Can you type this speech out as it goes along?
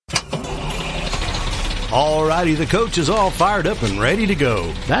All righty, the coach is all fired up and ready to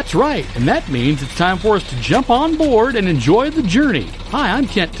go. That's right, and that means it's time for us to jump on board and enjoy the journey. Hi, I'm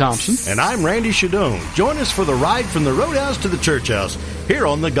Kent Thompson. And I'm Randy Shadoan. Join us for the ride from the Roadhouse to the Church House here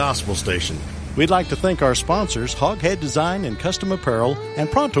on the Gospel Station. We'd like to thank our sponsors, Hoghead Design and Custom Apparel and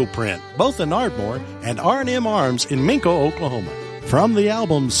Pronto Print, both in Ardmore, and R&M Arms in Minko, Oklahoma. From the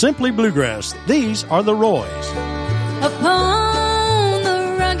album Simply Bluegrass, these are the Roys. Upon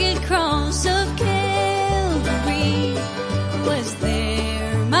the rugged cross of Calvary was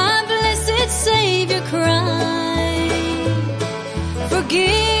there my blessed Savior cried,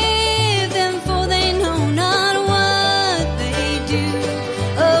 forgive them for they know not what they do.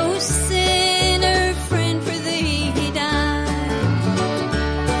 Oh, sinner friend, for thee he died.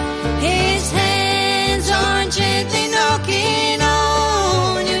 His hands are gently knocking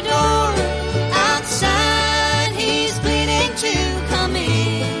on your door. Outside he's pleading to come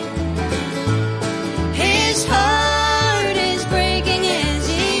in. His heart is breaking as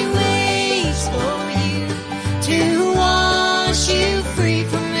he waits for you to wash you free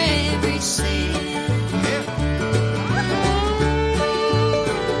from every sin.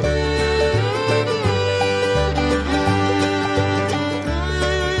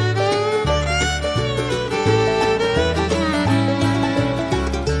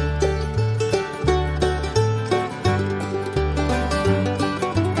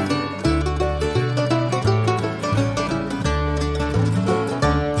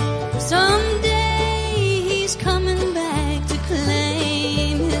 Someday he's coming back to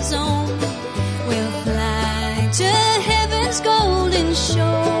claim his own. We'll fly to heaven's golden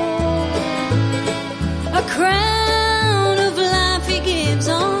shore. A crown of life he gives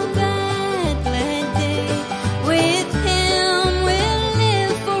on that glad day. With him we'll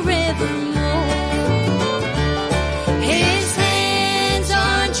live forevermore. His hands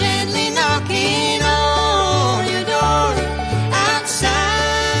are gently knocking on your door.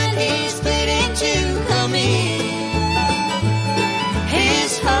 Outside he's pleading to come in.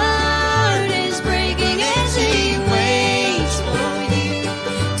 His heart is breaking as he waits for you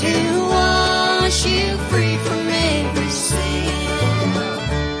to wash you free from every sin.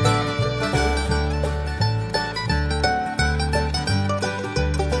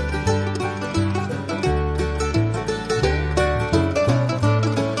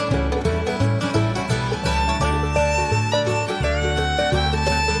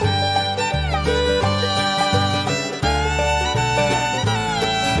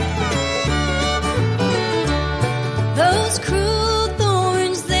 Those cruel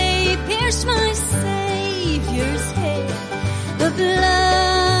thorns, they pierced my Savior's head. The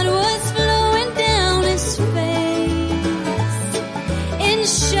blood was flowing down his face. In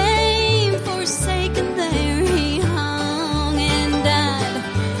shame forsaken there he hung and died.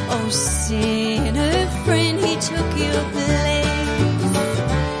 Oh, sinner friend, he took your place.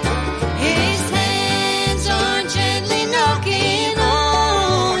 His hands are gently knocking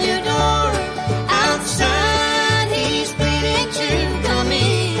on your door. Outside he's pleading to come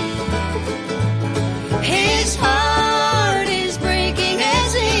in. His heart is breaking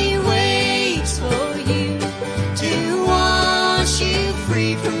as he waits for you to wash you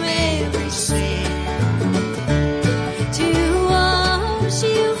free from every sin. To wash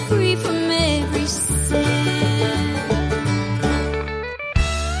you free from every sin.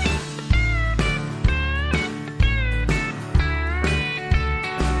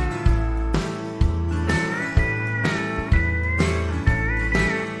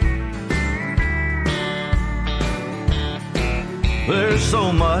 There's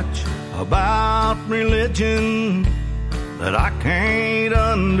so much about religion that I can't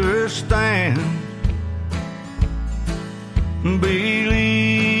understand.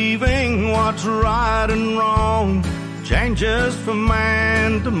 Believing what's right and wrong changes from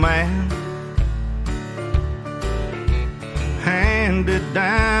man to man. Handed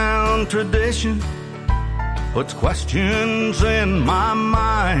down tradition puts questions in my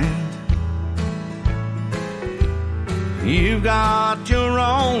mind. You've got your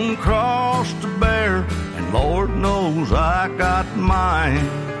own cross to bear, and Lord knows I got mine.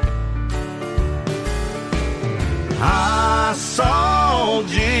 I saw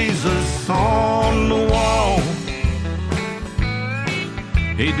Jesus on the wall.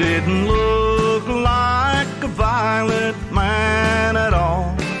 He didn't look like a violent man at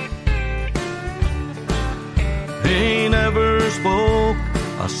all. He never spoke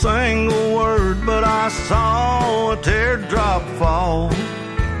a single word, but I saw a teardrop fall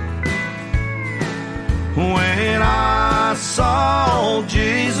when I saw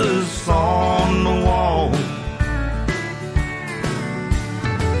Jesus on the wall.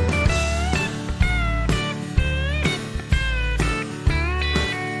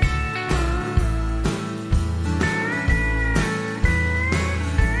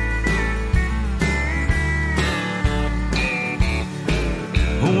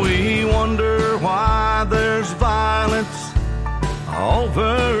 We wonder why there's violence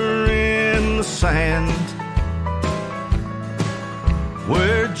over in the sand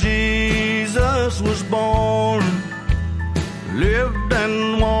where Jesus was born, lived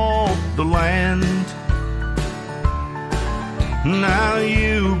and walked the land. Now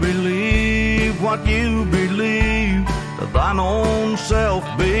you believe what you believe, to thine own self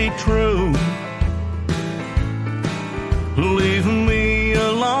be true. Leave me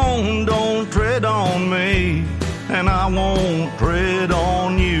alone, don't tread on me, and I won't tread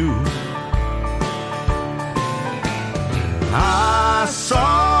on you. I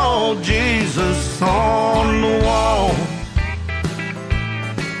saw Jesus on the wall.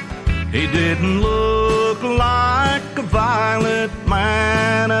 He didn't look like a violent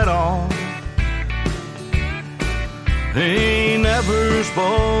man at all. He never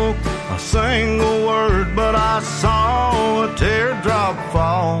spoke a single word, but I saw a teardrop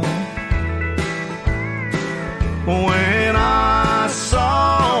fall. When I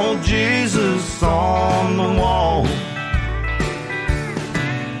saw Jesus on the wall,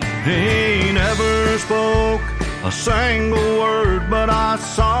 he never spoke a single word, but I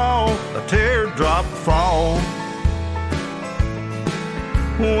saw a teardrop fall.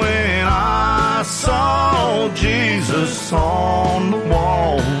 When I saw Jesus on the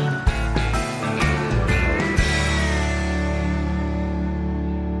wall.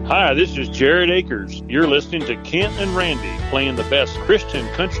 Hi, this is Jared Akers. You're listening to Kent and Randy playing the best Christian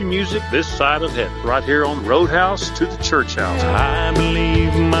country music this side of heaven, right here on Roadhouse to the Church House. I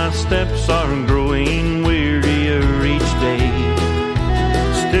believe my steps are growing wearier each day.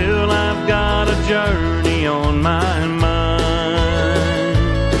 Still I've got a journey on my mind.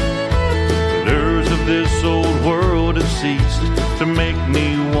 The lures of this old world have ceased to make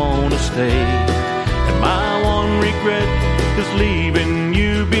me want to stay. And my one regret is leaving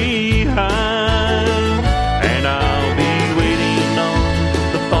you behind. And I'll be waiting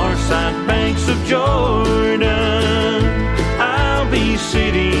on the far side banks of Jordan. I'll be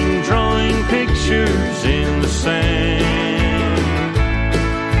sitting drawing pictures in the sand.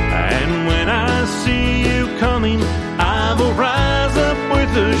 And when I see you coming, I will rise up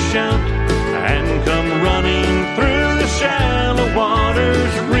with a shout and come running through the shallow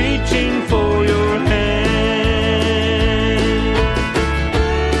waters, reaching for your hand.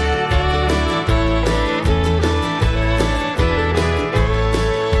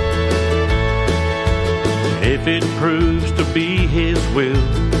 If it proves to be His will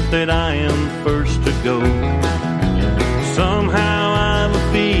that I am first to go, somehow I'm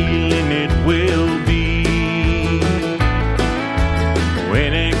a feeling it will be.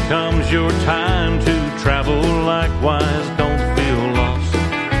 When it comes your time to travel, likewise don't feel lost,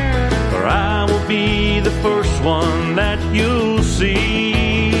 for I will be the first one that you'll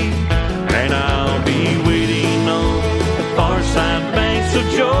see. And I'll be waiting on the far side banks of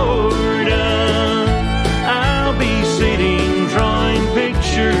Jordan. I'll be sitting drawing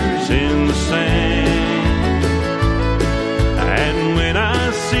pictures in the sand. And when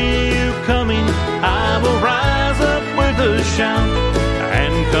I see you coming, I will rise up with a shout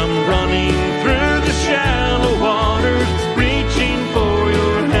and come running through the shallow waters, reaching for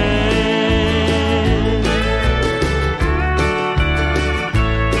your hand.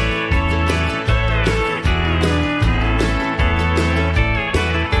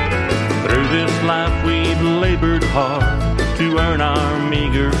 Through this life we've labored hard to earn our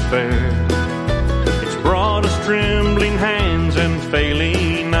meager fare. It's brought us trembling hands and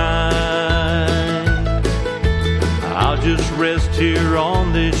failing eyes. I'll just rest here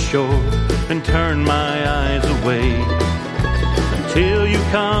on this shore and turn my eyes away until you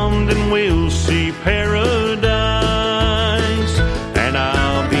come, then we'll see paradise. And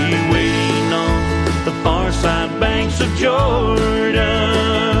I'll be waiting on the far side banks of Jordan.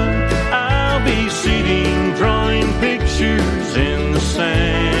 I'll be sitting drawing pictures in the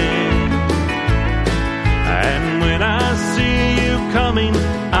sand. And when I see you coming,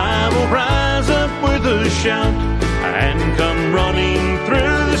 I will rise up with a shout and come running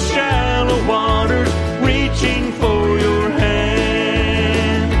through the shallow waters, reaching for your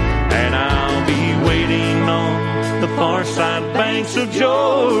hand. And I'll be waiting on the far side banks of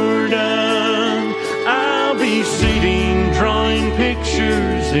Jordan. I'll be sitting drawing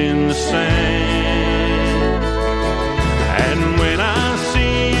pictures in the sand. And when I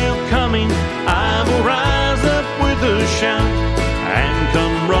see you coming, I will rise up with a shout and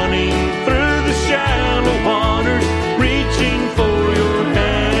come running through the shallow waters, reaching for your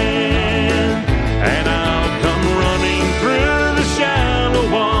hand. And I'll come running through the shallow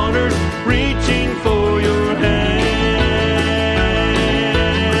waters, reaching for your hand.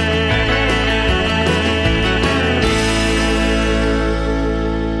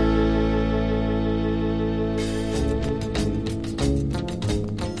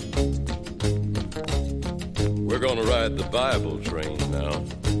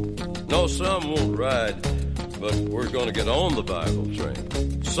 No, some won't ride, but we're going to get on the Bible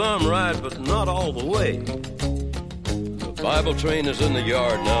train. Some ride, but not all the way. The Bible train is in the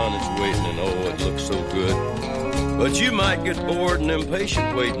yard now and it's waiting, and oh, it looks so good. But you might get bored and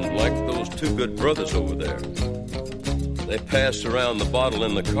impatient waiting, like those two good brothers over there. They passed around the bottle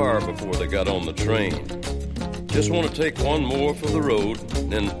in the car before they got on the train. Just want to take one more for the road,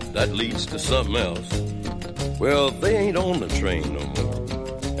 and that leads to something else. Well, they ain't on the train no more,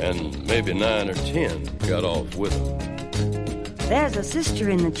 and maybe 9 or 10 got off with them. There's a sister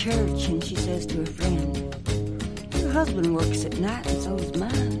in the church, and she says to her friend, "Your husband works at night, and so does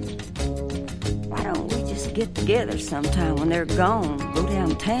mine. Why don't we just get together sometime when they're gone, go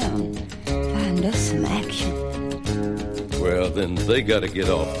downtown, find us some action?" Well, then they got to get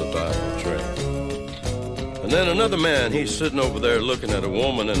off the Bible train. And then another man, he's sitting over there looking at a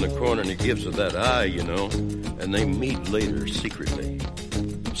woman in the corner, and he gives her that eye, you know, and they meet later secretly.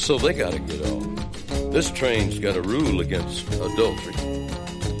 So they got to get off. This train's got a rule against adultery.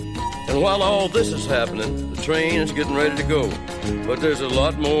 And while all this is happening, the train is getting ready to go. But there's a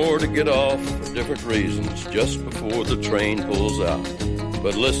lot more to get off for different reasons just before the train pulls out.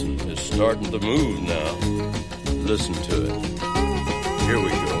 But listen, it's starting to move now. Listen to it. Here we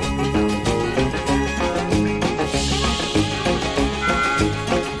go.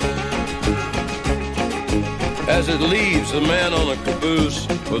 As it leaves, a man on a caboose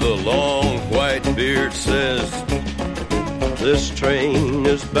with a long white beard says, "This train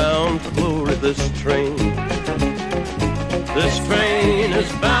is bound for glory, this train. This train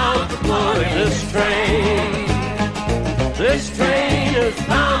is bound for glory, this train. This train is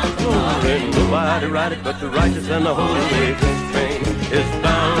bound for glory, nobody ride it but the righteous and the holy. This train is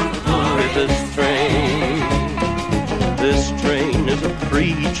bound for glory, this train. This train is a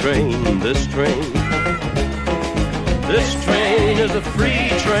free train, this train. This train is a free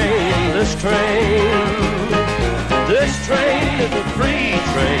train, this train. This train is a free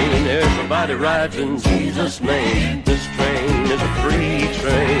train, everybody rides in Jesus' name. This train is a free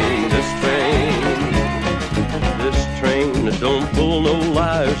train, this train. This train don't pull no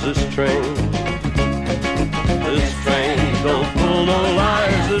liars, this train. This train don't pull no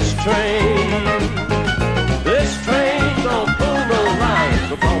liars, this train. This train don't pull no liars,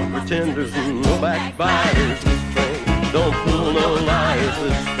 no false pretenders and no backbiters. This train don't pull no liars,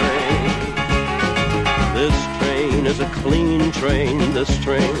 this train. This train is a clean train, this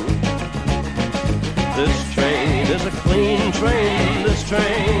train. This train is a clean train, this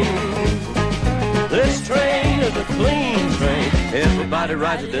train. This train is a clean train, everybody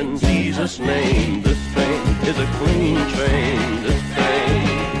rides it in Jesus' name. This train is a clean train, this train.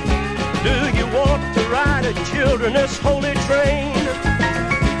 Do you want to ride it, children, this holy train?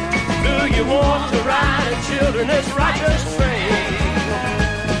 Do you want to ride it, children, this righteous train?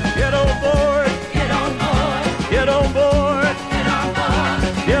 Get on board, get on board, get on board, get on board,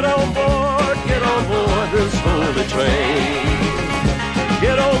 get on board, get on board this holy train.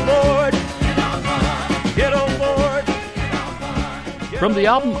 Get on board, get on board. From the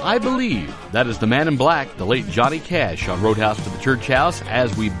album I Believe, that is the Man in Black, the late Johnny Cash, on Roadhouse to the Church House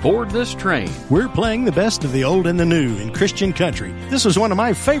as we board this train. We're playing the best of the old and the new in Christian country. This is one of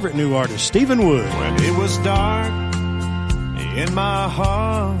my favorite new artists, Stephen Wood. When it was dark in my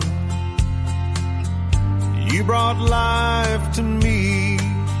heart, you brought life to me.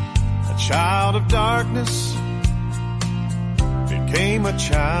 A child of darkness became a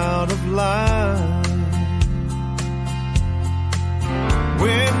child of light.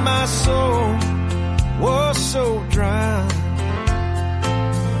 When my soul was so dry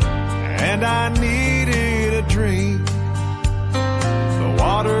and I needed a drink, the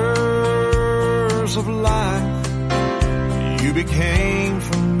waters of life you became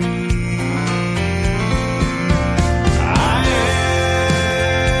for me. I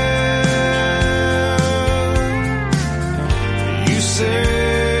am, you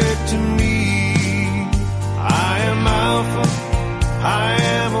said to me, I am Alpha, I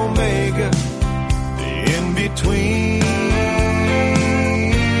am Omega, the in-between.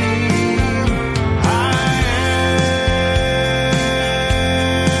 I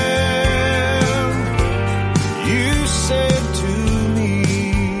am, you said to me,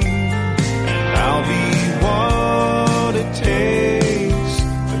 and I'll be what it takes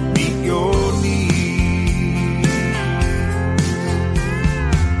to meet your needs.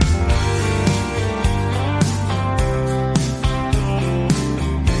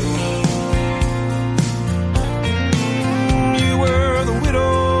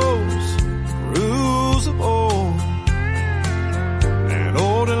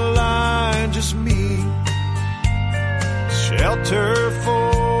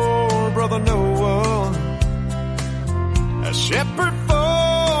 shepherd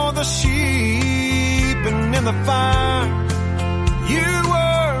for the sheep, and in the fire you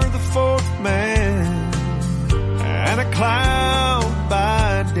were the fourth man, and a cloud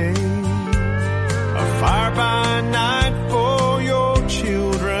by day, a fire by night for your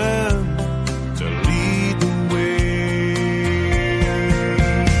children to lead the way.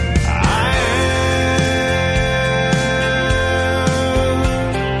 I am,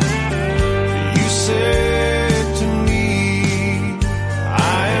 you said to me,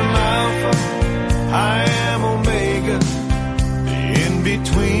 I am Alpha, I am Omega, the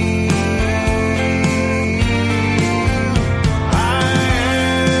in-between.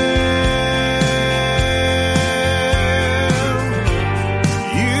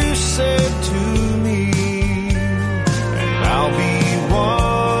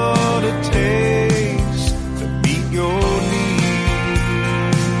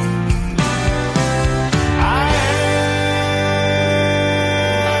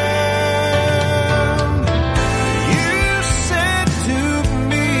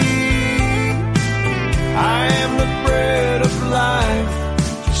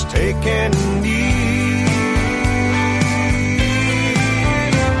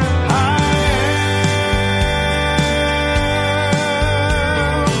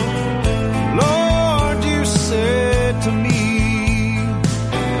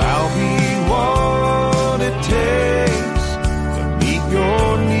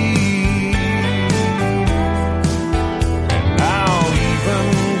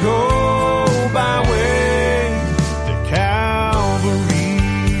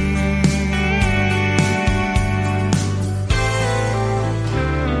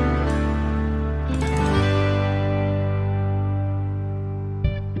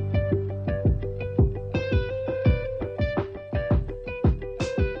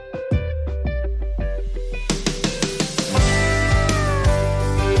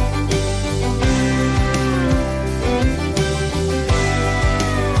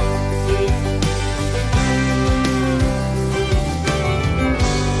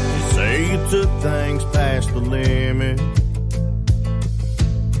 Things past the limit,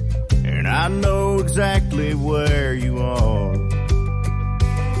 and I know exactly where you are.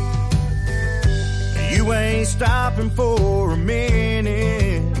 You ain't stopping for a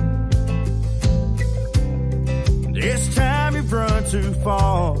minute. This time you've run too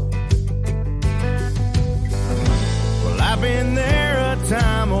far. Well, I've been there a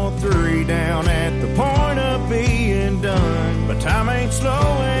time or three, down at the point of being done, but time ain't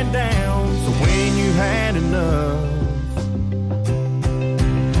slowing down. So when you had enough,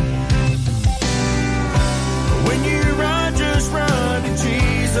 when you run, just run to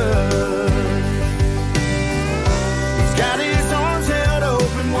Jesus. He's got his arms held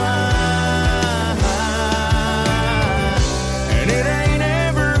open wide, and it ain't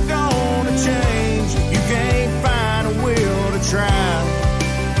ever gonna change. You can't find a will to try.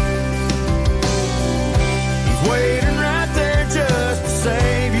 He's waiting right there just to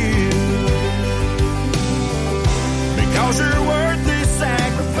save you. Cause you're worth this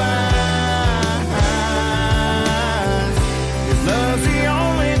sacrifice. His love's the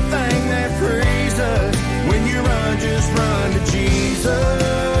only thing that frees us. When you run, just run to Jesus.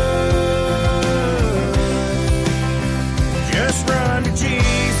 Just run to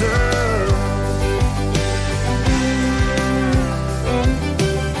Jesus.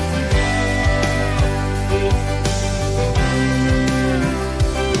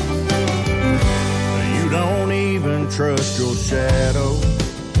 You don't even trust your shadow,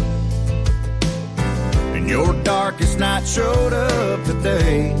 and your darkest night showed up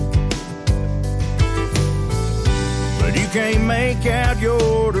today. But you can't make out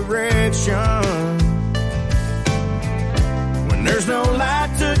your direction when there's no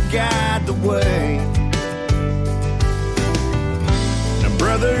light to guide the way. Now,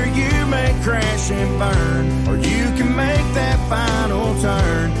 brother, you may crash and burn, or you can make that final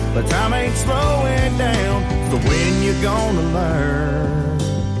turn, but time ain't slowing down. So when you gonna learn?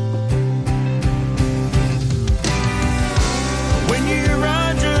 When you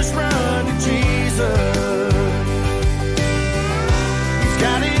run, just run to Jesus. He's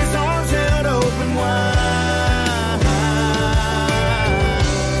got his arms held open wide,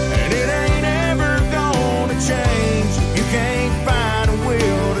 and it ain't ever gonna change. You can't find a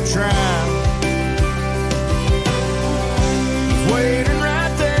will to try. He's waiting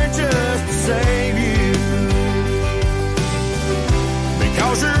right there just to save you.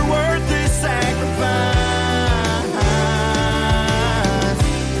 Cause you're worth this sacrifice.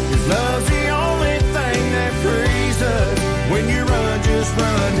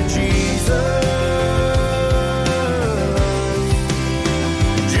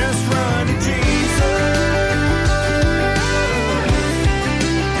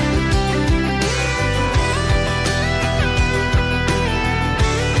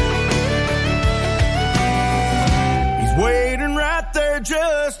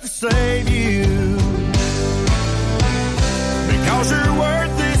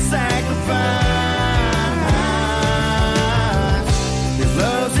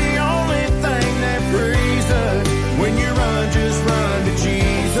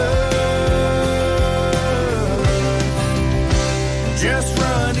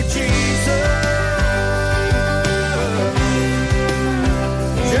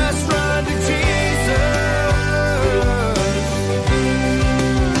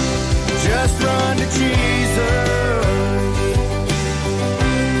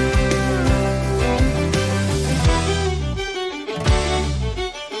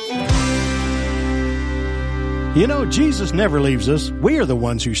 You know, Jesus never leaves us. We are the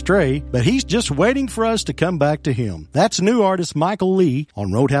ones who stray, but He's just waiting for us to come back to Him. That's new artist Michael Lee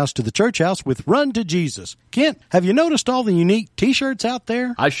on Roadhouse to the Church House with Run to Jesus. Kent, have you noticed all the unique T-shirts out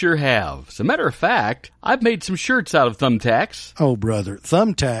there? I sure have. As a matter of fact, I've made some shirts out of thumbtacks. Oh, brother,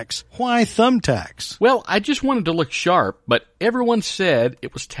 thumbtacks. Why thumbtacks? Well, I just wanted to look sharp, but everyone said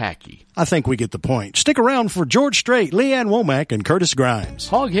it was tacky. I think we get the point. Stick around for George Strait, Leanne Womack, and Curtis Grimes.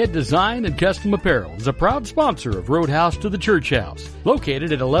 Hoghead Design and Custom Apparel is a proud sponsor of Roadhouse to the Church House,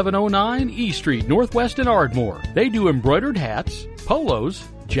 located at 1109 E Street, Northwest in Ardmore. They do embroidered hats, polos,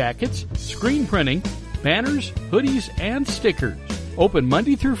 jackets, screen printing, banners, hoodies, and stickers. Open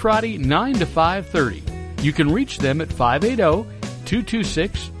Monday through Friday, 9 to 5:30. You can reach them at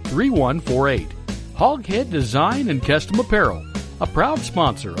 580-226-3148. Hoghead Design and Custom Apparel, a proud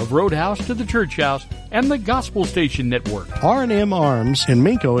sponsor of Roadhouse to the Church House and the Gospel Station Network. R&M Arms in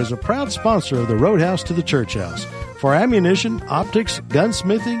Minko is a proud sponsor of the Roadhouse to the Church House. For ammunition, optics,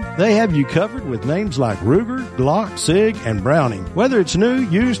 gunsmithing, they have you covered with names like Ruger, Glock, Sig, and Browning. Whether it's new,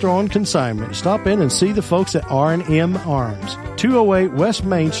 used, or on consignment, stop in and see the folks at R&M Arms, 208 West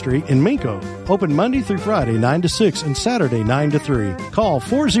Main Street in Minko. Open Monday through Friday, 9 to 6, and Saturday, 9 to 3. Call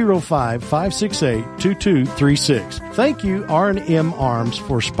 405-568-2236. Thank you, R&M Arms,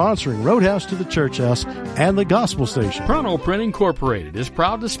 for sponsoring Roadhouse to the Church House and the Gospel Station. Pronto Print Incorporated is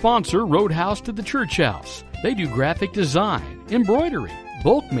proud to sponsor Roadhouse to the Church House. They do graphic design, embroidery,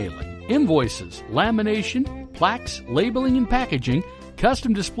 bulk mailing, invoices, lamination, plaques, labeling and packaging,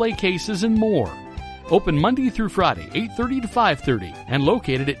 custom display cases, and more. Open Monday through Friday, 8:30 to 5:30, and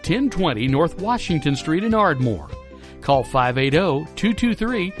located at 1020 North Washington Street in Ardmore. Call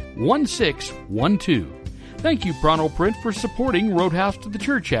 580-223-1612. Thank you, Pronto Print, for supporting Roadhouse to the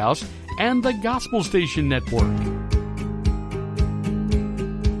Church House and the Gospel Station Network.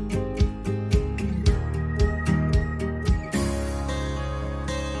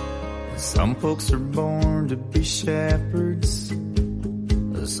 Some folks are born to be shepherds.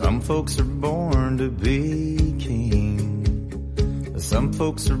 Some folks are born to be king. Some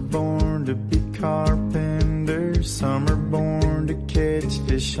folks are born to be carpenters. Some are born to catch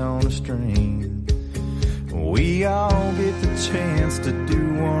fish on a string. We all get the chance to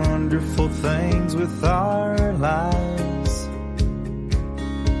do wonderful things with our lives.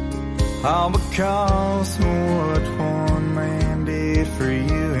 All because of what one man did for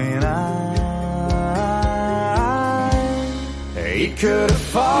you and I. He could have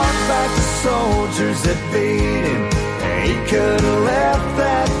fought back the soldiers that beat him. He could have left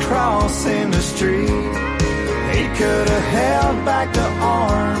that cross in the street. He could have held back the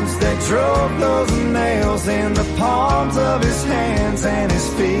arms that drove those nails in the palms of his hands and his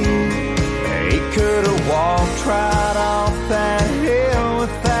feet. He could have walked right off that hill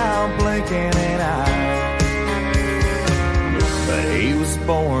without blinking an eye. But he was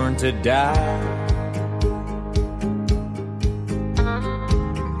born to die.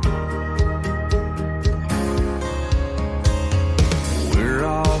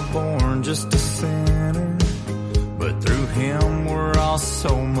 Just a sinner, but through him we're all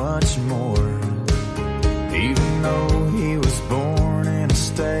so much more. Even though he was born in a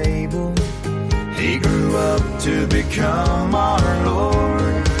stable, he grew up to become our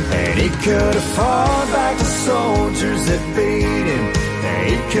Lord. And he could have fought back the soldiers that beat him. And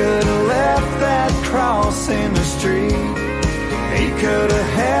he could have left that cross in the street. He could have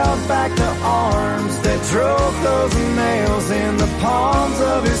held back the arms that drove those nails in the palms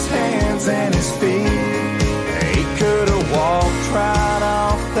of his hands and his feet. He could have walked right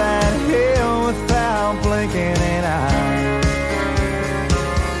off that hill without blinking an eye.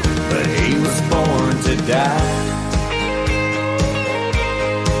 But he was born to die.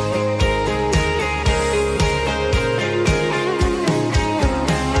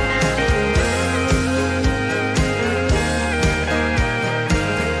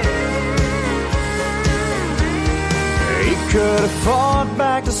 Could have fought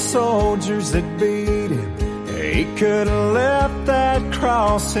back the soldiers that beat him. He could have left that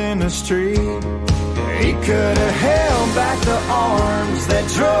cross in the street. He could have held back the arms that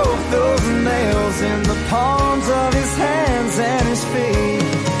drove those nails in the palms of his hands and his feet.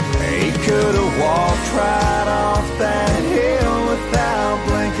 He could have walked right off that hill without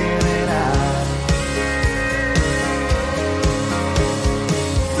blinking an eye.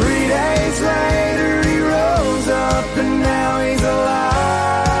 3 days later he rose up and now he's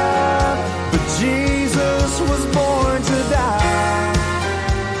alive. But Jesus was born to die.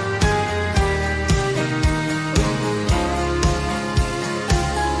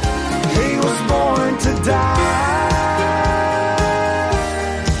 He was born to die.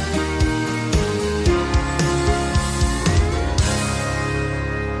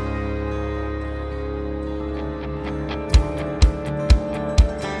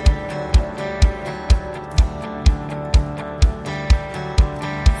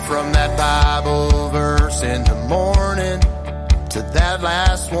 From that Bible verse in the morning to that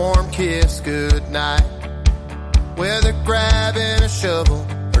last warm kiss goodnight, whether grabbing a shovel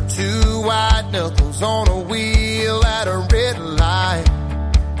or two white knuckles on a wheel at a red light,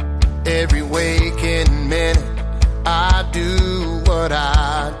 every waking minute I do what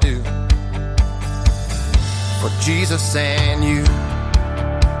I do for Jesus and you.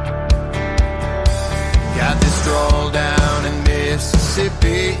 Got this drawl down in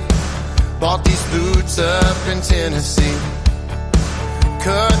Mississippi, bought these boots up in Tennessee,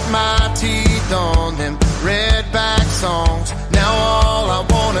 cut my teeth on them redback songs. Now all I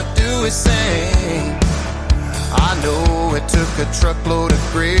wanna do is sing. I know it took a truckload of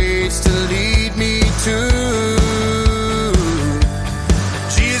grace to lead me to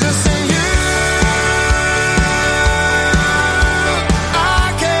Jesus and you.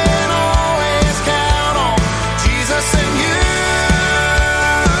 I can always count on Jesus and you.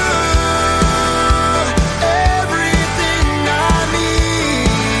 Everything I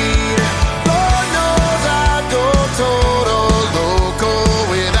need. Lord knows I'd go total loco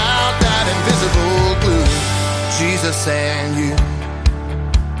without that invisible glue. Jesus and you.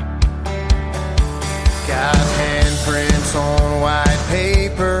 Got handprints on white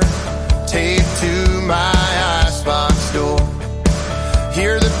paper taped to my icebox door.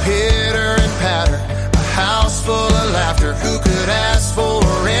 Hear the pitter and patter, a house full of laughter. Who could ask for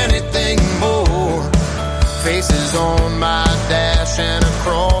anything more? Faces on my dash and a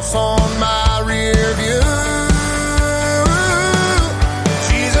cross on my rear view.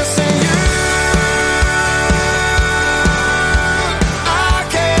 Jesus and you. I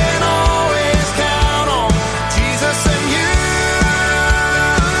can always count on Jesus and you.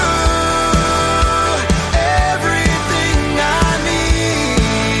 Everything I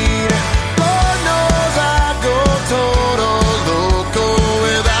need. Lord knows I'd go total loco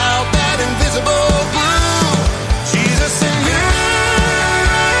without that invisible glue. Jesus and you.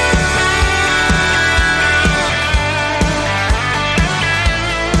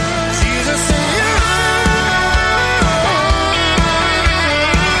 Jesus and you.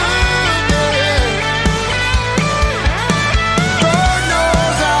 Lord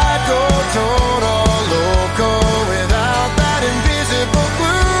knows I'd go total loco without that invisible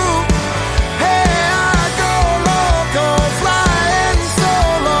glue. Hey, I'd go loco flying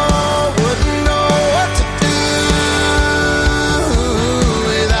solo, wouldn't know what to do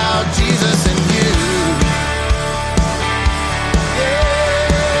without Jesus and you. Yeah,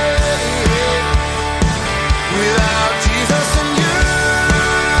 without Jesus and you.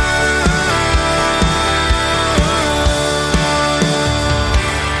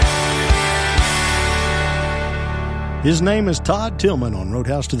 His name is Todd Tillman on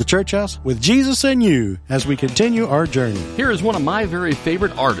Roadhouse to the Church House with Jesus and You as we continue our journey. Here is one of my very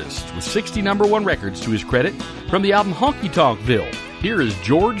favorite artists with 60 #1 records to his credit from the album Honky Tonkville. Here is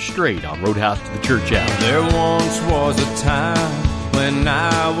George Strait on Roadhouse to the Church House. There once was a time when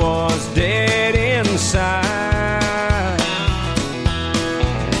I was dead inside.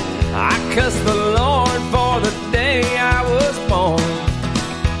 I cussed the Lord for the day I was born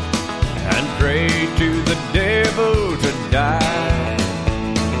and prayed to the devil to die.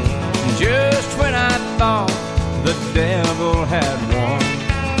 Just when I thought the devil had won,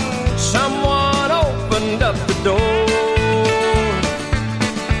 someone opened up the door.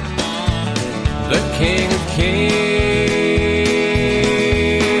 The King of Kings,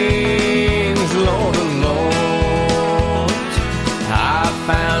 Lord of Lords. I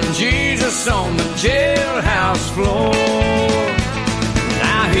found Jesus on the jailhouse floor.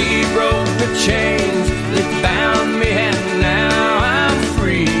 Now he broke the chains that bound me, and now I'm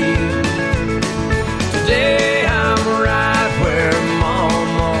free. Today I'm right where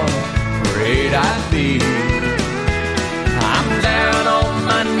Mama prayed I'd be. I'm down on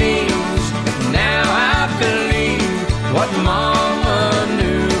my knees, now I believe what Mama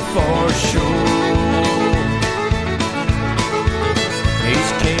knew for sure. He's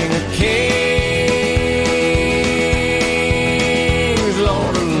King of Kings,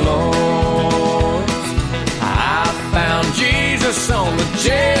 Lord of Lords. I found Jesus on the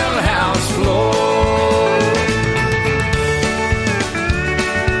jailhouse floor.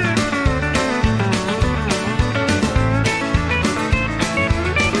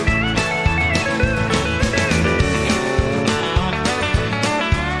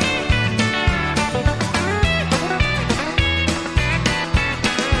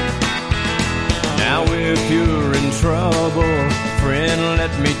 Now if you're in trouble, friend,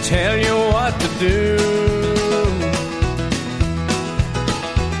 let me tell you what to do.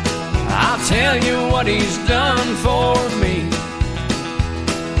 I'll tell you what he's done for me.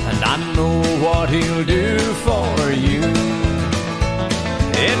 I know what he'll do for you.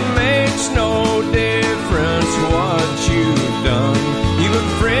 It makes no difference what you've done. You a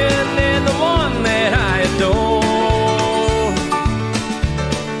friend and the one that I adore.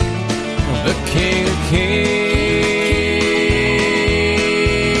 The King of Kings,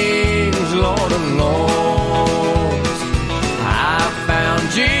 Lord of Lords. I found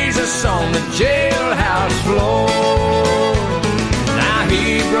Jesus on the jailhouse floor. Now he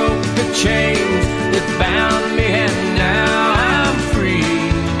broke the chains that bound me, and now I'm free.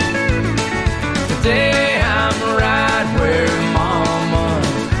 Today I'm right where Mama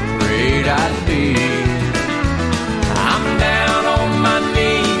prayed I'd be. I'm down on my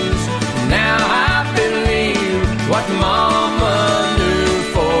knees, now I believe what Mama knew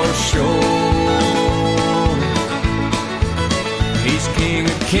for sure. He's King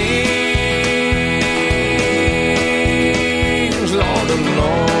of Kings, Lord of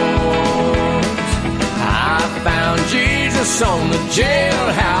Lords. I found Jesus on the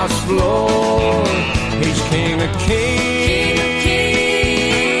jailhouse floor. He's King of Kings,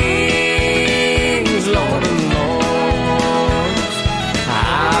 Lord of Lords. I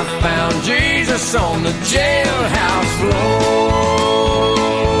found Jesus on the jailhouse floor.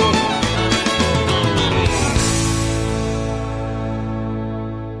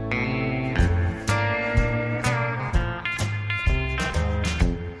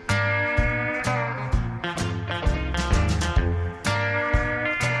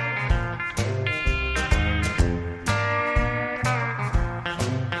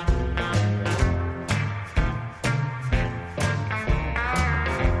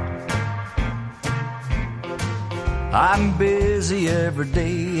 I'm busy every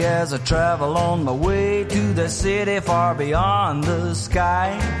day as I travel on my way to the city far beyond the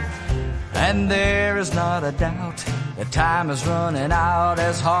sky. And there is not a doubt that time is running out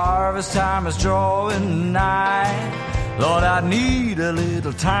as harvest time is drawing nigh. Lord, I need a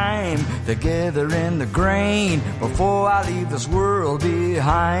little time to gather in the grain before I leave this world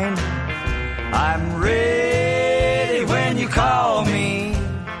behind. I'm ready when you call me,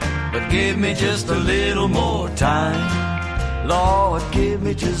 but give me just a little more time. Lord, give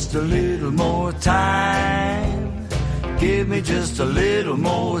me just a little more time. Give me just a little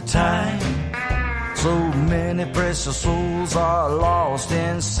more time. So many precious souls are lost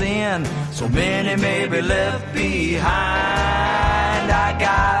in sin. So many may be left behind. I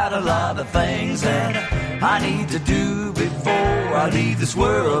got a lot of things that I need to do before I leave this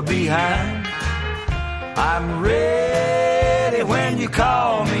world behind. I'm ready when you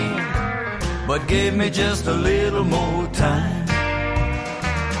call me, but give me just a little more time.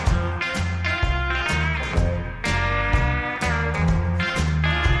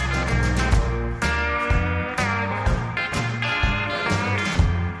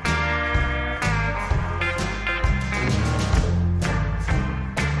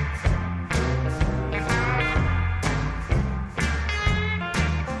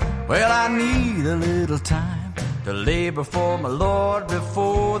 Well, I need a little time to lay before my Lord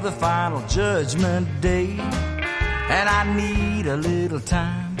before the final judgment day. And I need a little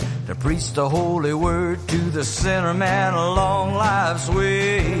time to preach the holy word to the sinner man along life's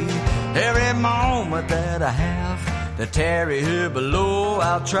way. Every moment that I have to tarry here below,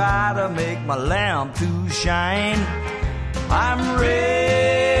 I'll try to make my lamp to shine. I'm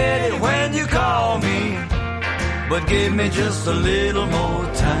ready when you call me, but give me just a little more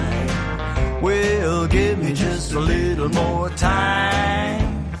time. Well, give me just a little more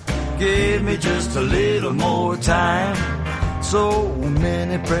time. Give me just a little more time. So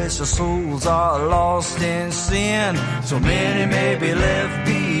many precious souls are lost in sin. So many may be left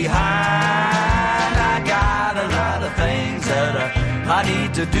behind. I got a lot of things that I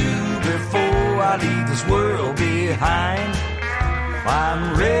need to do before I leave this world behind.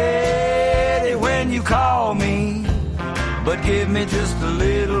 I'm ready when you call me, but give me just a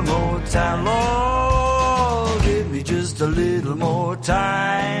little more time. Lord, give me just a little more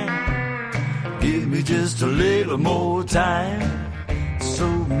time. Give me just a little more time. So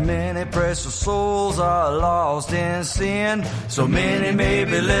many precious souls are lost in sin. So many may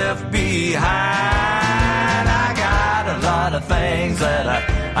be left behind. I got a lot of things that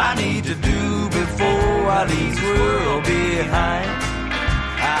I need to do before I leave this world behind.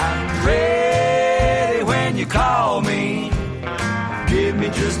 I'm ready when you call me. Give me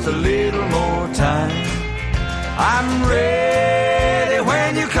just a little more time. I'm ready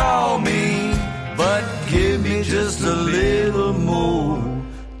when you call me, but give me just a little more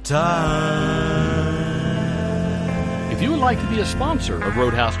time. If you would like to be a sponsor of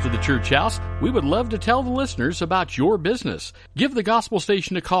Roadhouse to the Church House, we would love to tell the listeners about your business. Give the gospel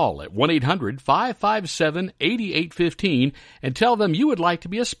station a call at 1-800-557-8815 and tell them you would like to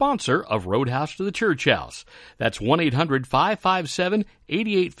be a sponsor of Roadhouse to the Church House. That's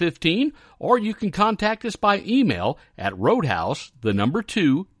 1-800-557-8815, or you can contact us by email at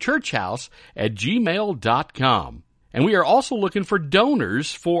roadhouse2churchhouse@gmail.com. And we are also looking for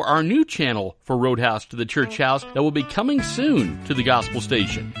donors for our new channel for Roadhouse to the Church House that will be coming soon to the gospel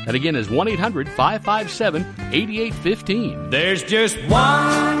station. That again is 1-800-557-8815. There's just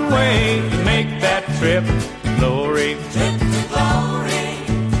one way to make that trip to glory. Trip to glory.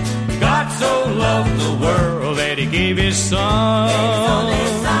 God so loved the world that He gave His Son.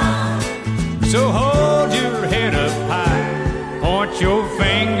 So hold your head up high, point your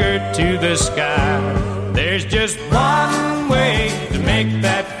finger to the sky. There's just one way to make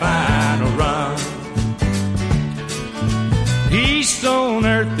that final run. Peace on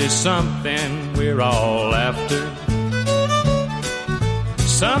earth is something we're all after,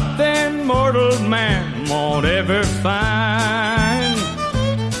 something mortal man won't ever find.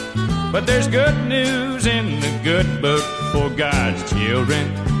 But there's good news in the good book for God's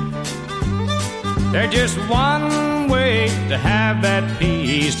children. There's just one way to have that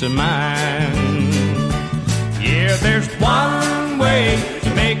peace of mind. Yeah, there's one way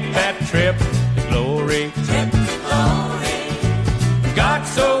to make that trip to glory. Trip to glory. God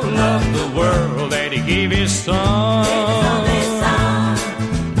so loved the world that He gave His Son.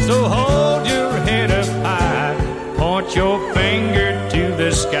 So hold your head up high, point your finger to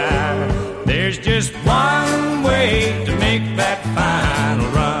the sky. There's just one way to make that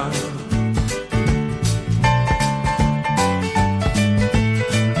final run.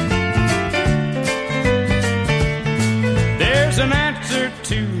 An answer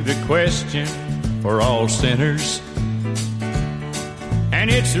to the question for all sinners,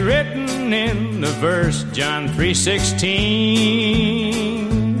 and it's written in the verse John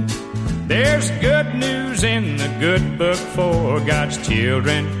 3:16. There's good news in the good book for God's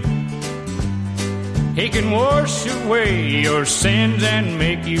children. He can wash away your sins and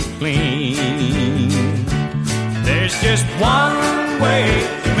make you clean. There's just one way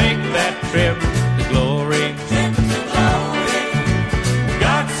to make that trip to glory.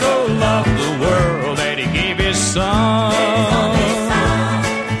 So loved the world that He gave His Son.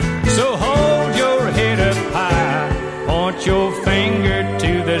 So hold your head up high, point your finger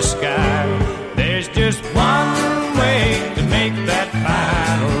to the sky. There's just one way to make that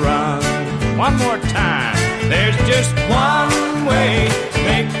final run. One more time. There's just one way to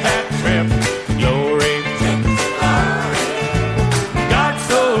make that trip to glory. God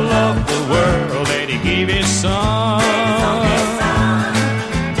so loved the world that He gave His Son.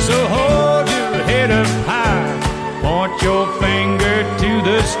 Your finger to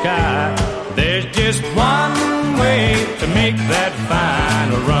the sky. There's just one way to make that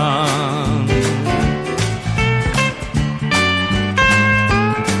final run.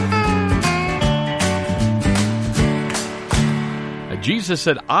 Jesus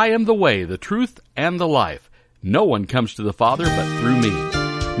said, I am the way, the truth, and the life. No one comes to the Father but through me.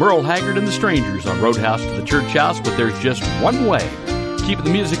 Merle Haggard and the Strangers on Roadhouse to the Church House, but there's just one way. Keep the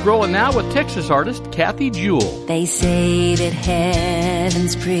music rolling now with Texas artist Kathy Jewell. They say that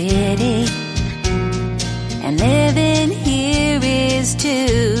heaven's pretty and living here is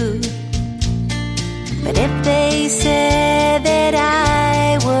too. But if they said that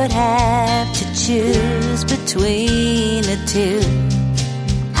I would have to choose between the two,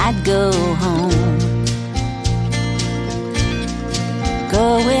 I'd go home.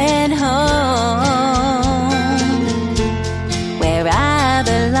 Going home where I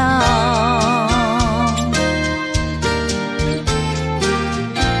belong.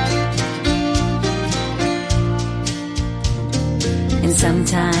 And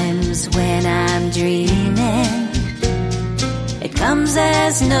sometimes when I'm dreaming, it comes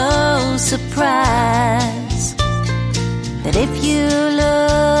as no surprise that if you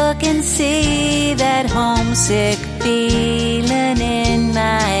look and see that homesick feeling in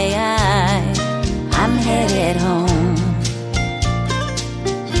my eye, I'm headed home.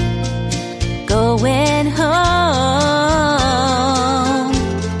 Going home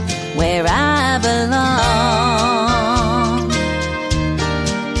where I belong.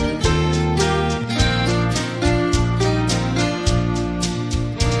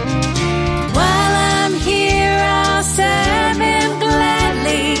 While I'm here, I'll serve Him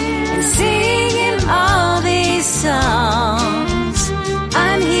gladly and sing Him all these songs.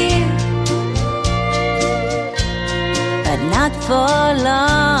 I'm here, but not for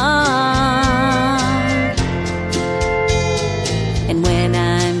long.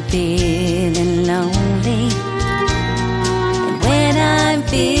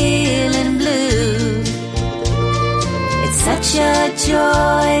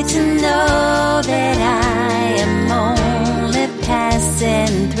 joy to know that I am only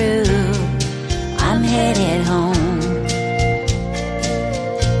passing through. I'm headed home,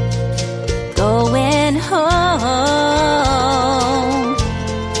 going home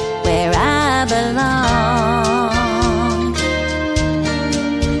where I belong.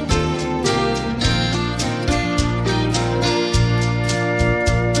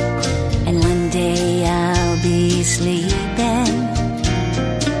 And one day I'll be sleeping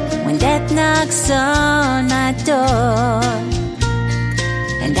when death knocks on my door,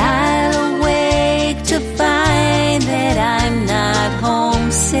 and I'll awake to find that I'm not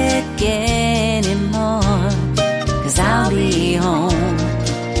homesick anymore, 'cause I'll be home,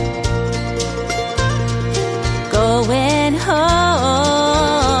 going home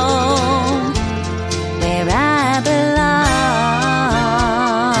where I belong.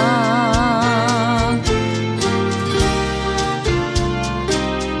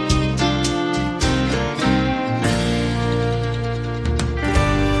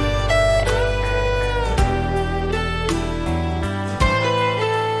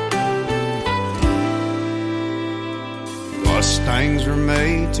 Mustangs were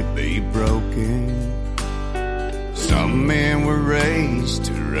made to be broken. Some men were raised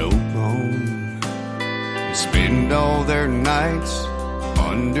to rope on and spend all their nights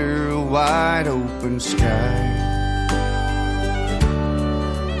under a wide open sky.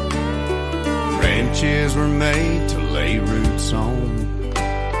 Ranches were made to lay roots on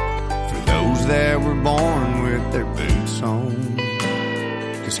for those that were born with their boots on.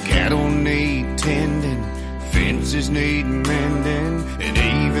 'Cause cattle need tending, fences need mending, and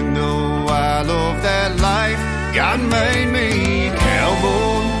even though I love that life, God made me a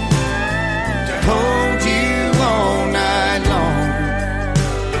cowboy to hold you all night long.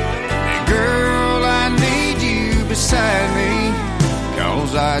 And girl, I need you beside me,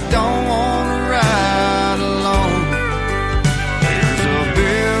 'cause I don't want to ride alone. There's a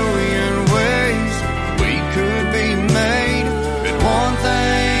billion ways we could be made, but one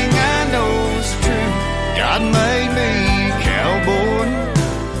thing I know is true: God made me a cowboy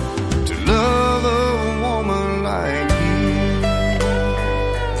to love a woman like you.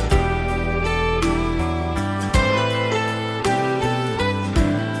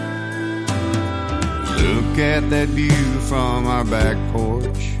 Look at that view from our back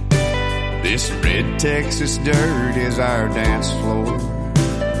porch. This red Texas dirt is our dance floor.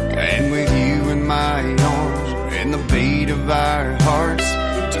 And with you in my arms and the beat of our hearts,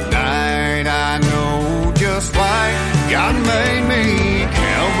 tonight I know just why God made me a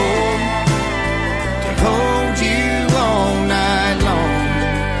cowboy to hold you all night long.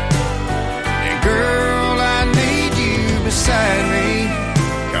 And girl, I need you beside me,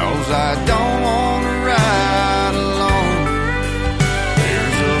 'cause I don't want to ride alone.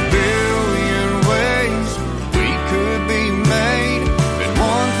 There's a billion ways we could be made, but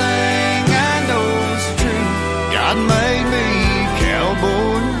one thing I know is true: God made me a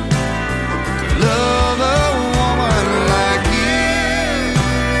cowboy to love a woman like you.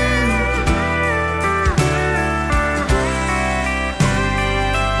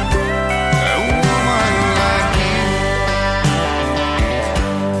 A woman like you.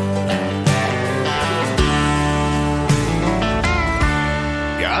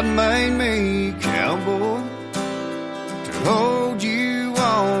 God made me a cowboy to hold you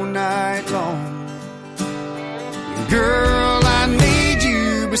all night long. Girl, I need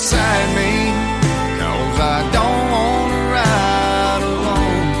you beside me, 'cause I don't want to ride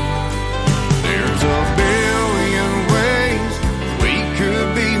alone. There's a billion ways we could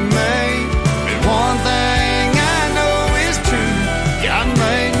be made, but one thing I know is true: God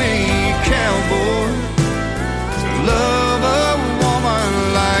made me a cowboy to love a woman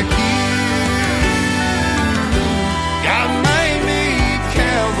like you. God made me a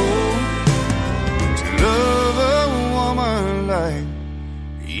cowboy to love a woman like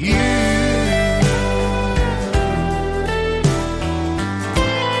you.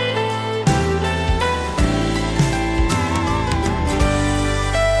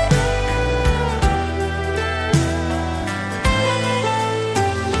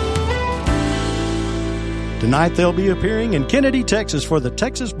 Tonight they'll be appearing in Kennedy, Texas for the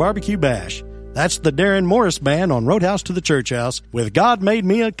Texas Barbecue Bash. That's the Darren Morris Band on Roadhouse to the Church House with God Made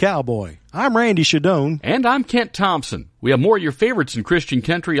Me a Cowboy. I'm Randy Shadoan. And I'm Kent Thompson. We have more of your favorites in Christian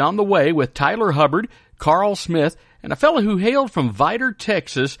country on the way with Tyler Hubbard, Carl Smith, and a fellow who hailed from Vidor,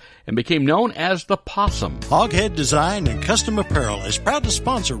 Texas, and became known as the Possum. Hoghead Design and Custom Apparel is proud to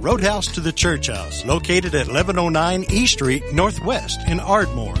sponsor Roadhouse to the Church House, located at 1109 E Street Northwest in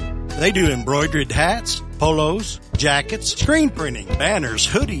Ardmore. They do embroidered hats, polos, jackets, screen printing, banners,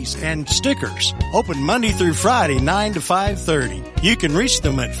 hoodies, and stickers. Open Monday through Friday, 9 to 5:30. You can reach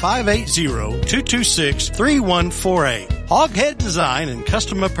them at 580-226-3148. Hoghead Design and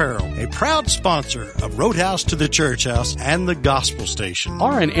Custom Apparel, a proud sponsor of Roadhouse to the Church House and the Gospel Station.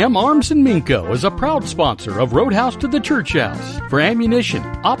 R&M Arms in Minco is a proud sponsor of Roadhouse to the Church House. For ammunition,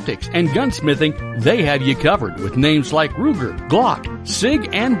 optics, and gunsmithing, they have you covered with names like Ruger, Glock, SIG,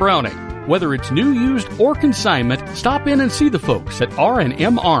 and Browning. Whether it's new, used, or consignment, stop in and see the folks at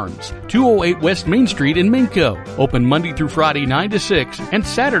R&M Arms, 208 West Main Street in Minco. Open Monday through Friday 9 to 6 and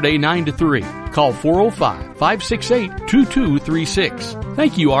Saturday 9 to 3. Call 405-568-2236.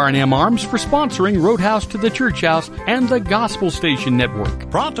 Thank you, R&M Arms, for sponsoring Roadhouse to the Church House and the Gospel Station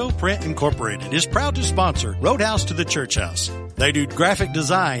Network. Pronto Print Incorporated is proud to sponsor Roadhouse to the Church House. They do graphic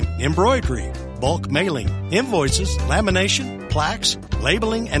design, embroidery, bulk mailing, invoices, lamination, plaques,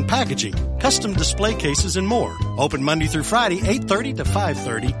 labeling, and packaging, custom display cases, and more. Open Monday through Friday, 8:30 to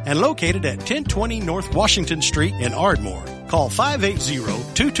 5:30, and located at 1020 North Washington Street in Ardmore. Call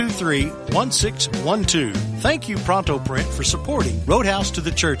 580-223-1612. Thank you, Pronto Print, for supporting Roadhouse to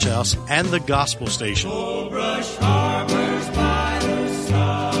the Church House and the Gospel Station. Old Brush Harbor's by the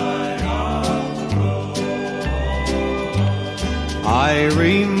side of the road. I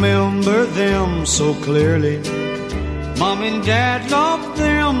remember them so clearly. Mom and Dad loved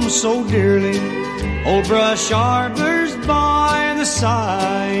them so dearly. Old Brush Harbor's by the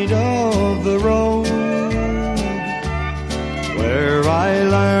side of the road, where I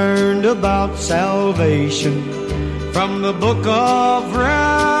learned about salvation from the book of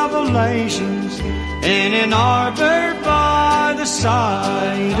Revelations, in Ann Arbor by the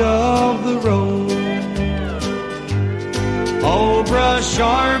side of the road. Old Brush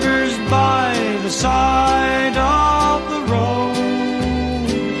Harbor's by the side of the road,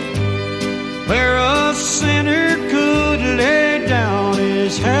 where a sinner could lay down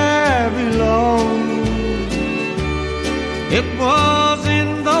his heavy load. It was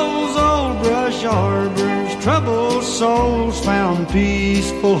in those old brush harbors troubled souls found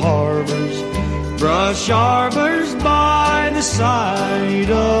peaceful harbors. Brush harbors by the side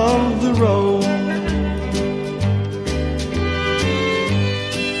of the road.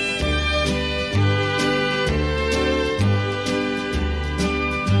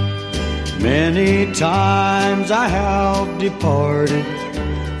 Many times I have departed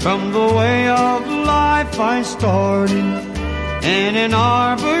from the way of life I started, in Ann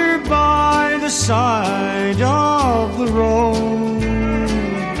Arbor by the side of the road.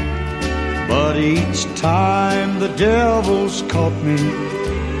 But each time the devils caught me,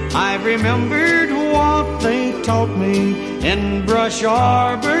 I remembered what they taught me, in brush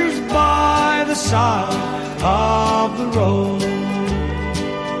harbors by the side of the road.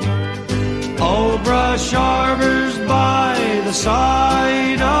 Oh, brush harbors by the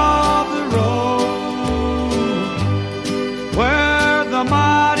side of the road, where the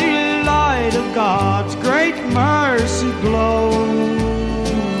mighty light of God's great mercy glowed.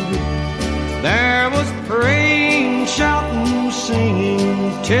 There was praying, shouting,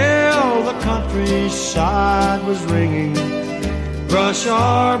 singing, till the countryside was ringing. Brush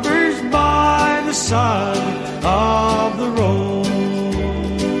harbors by the side of the road.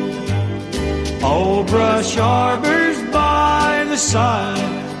 Oh, brush harbors by the side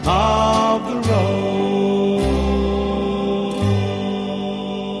of the road.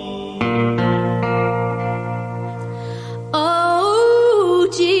 Oh,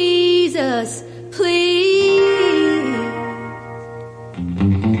 Jesus, please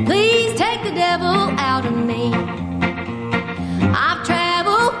take the devil out of me. I've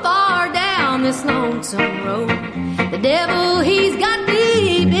traveled far down this lonesome road. The devil, he's got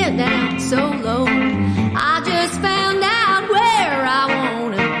me bent down so low. I just found out where I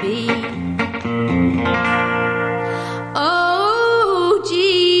want to be. Oh,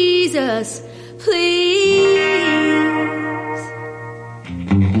 Jesus, please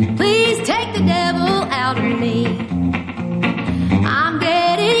take the devil out of me. I'm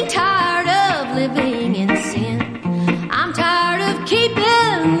getting tired of living in sin. I'm tired of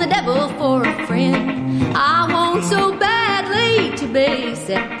keeping the devil for a friend. I want so badly to be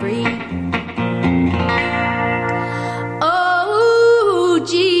set free. Oh,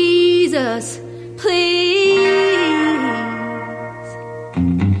 Jesus, please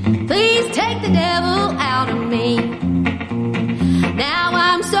take the devil out of me. Now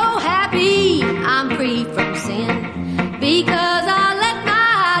I'm so happy I'm free from sin, because I let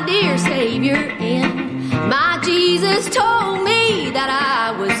my dear Savior in. My Jesus told me that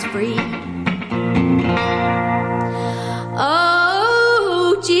I was free.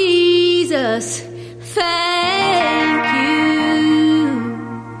 Oh, Jesus, thank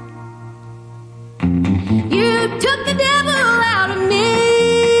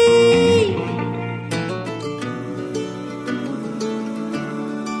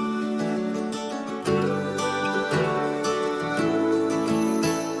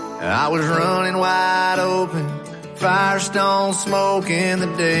I was running wide open, Firestone smoking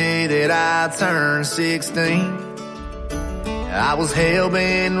the day that I turned 16. I was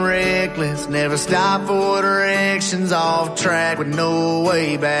hell-bent and reckless, never stopped for directions, off track with no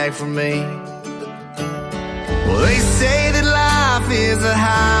way back for me. Well, they say that life is a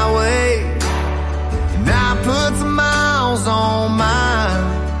highway, and I put some miles on mine.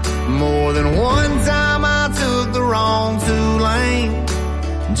 More than one time I took the wrong two-lane,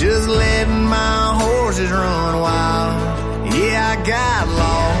 just letting my horses run wild. Yeah, I got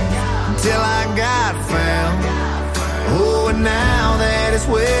lost until I got found. Oh, and now that it's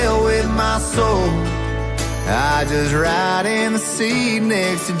well with my soul, I just ride in the seat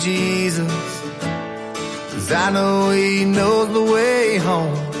next to Jesus, 'cause I know he knows the way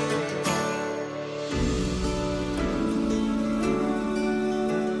home.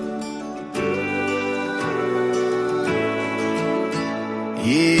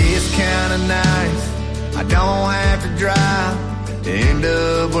 Yeah, it's kinda nice, I don't have to drive to end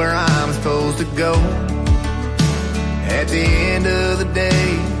up where I'm supposed to go. At the end of the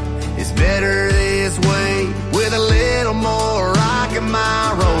day, it's better this way, with a little more rock in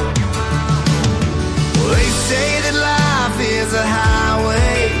my road. Well, they say that life is a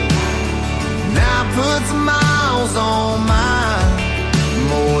highway, and I put some miles on mine.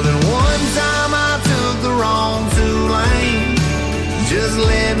 More than one time I took the wrong two-lane, just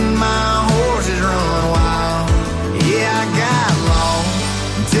letting my horses run wild. Yeah, I got lost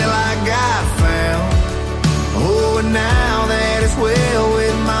until I got found. Oh, and now that it's well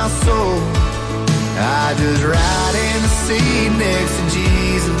with my soul, I just ride in the seat next to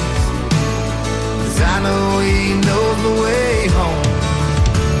Jesus, 'cause I know he knows the way home.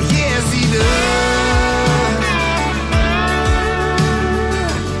 Yes, he does.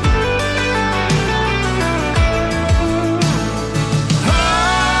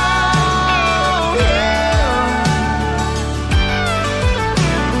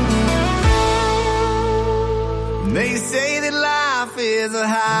 They say that life is a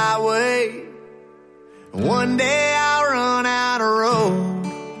highway, one day I'll run out of road.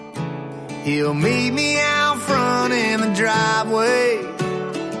 He'll meet me out front in the driveway,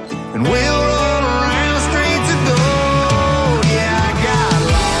 and we'll roll around the streets of gold. Yeah, I got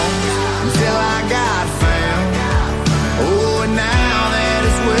lost until I got found. Oh, and now that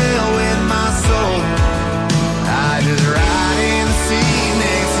it's well with my soul, I just ride in the seat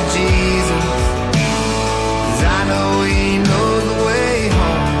next to Jesus, I know he knows the way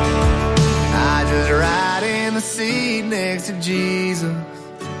home. I just ride in the seat next to Jesus,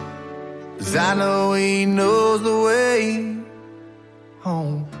 'cause I know he knows the way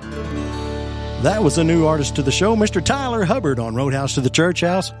home. That was a new artist to the show, Mr. Tyler Hubbard on Roadhouse to the Church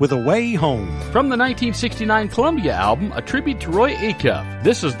House with A Way Home. From the 1969 Columbia album, a tribute to Roy Acuff,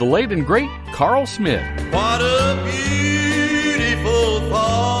 this is the late and great Carl Smith. What a beautiful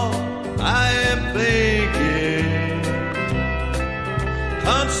thought I am thinking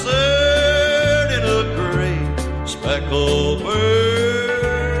concerning a great speckled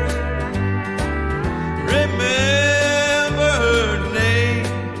bird. Remember her name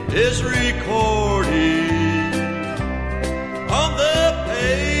is recorded on the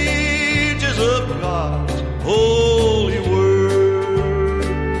pages of God's holy word.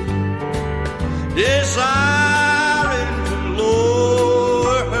 Desiring to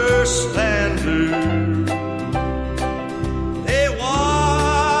lower her standard, they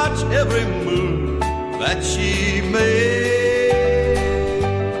watch every move that she makes.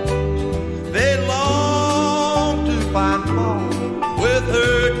 They long to find fault with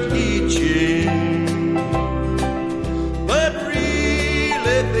her teaching, but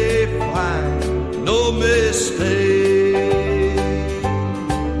really they find no mistake.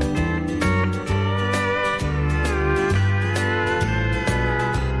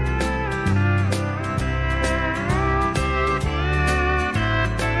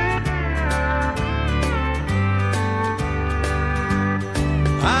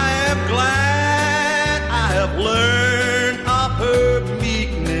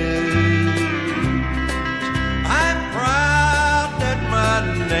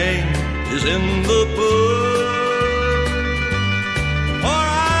 Is in the book, for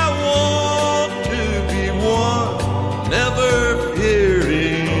I want to be one, never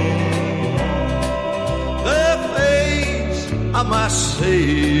fearing the face of my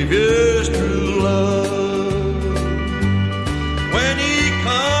Savior's true love. When he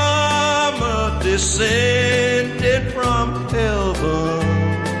cometh descended from heaven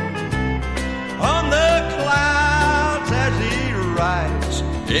on the clouds as he rides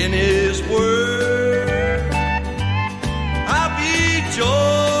in his word, I'll be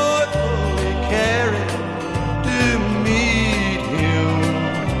joyful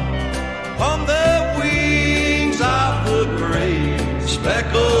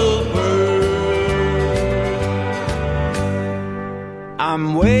speckled bird.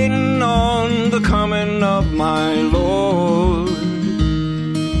 I'm waiting on the coming of my Lord.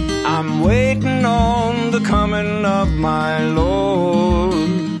 I'm waiting on the coming of my Lord.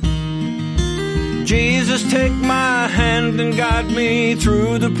 Jesus, take my hand and guide me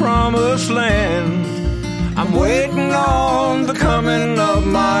through the promised land. I'm waiting on the coming of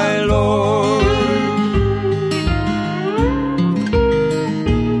my Lord.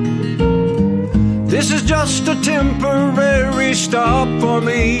 This is just a temporary stop for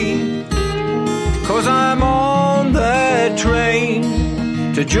me, 'cause I'm on that train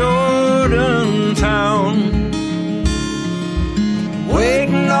to Jordantown,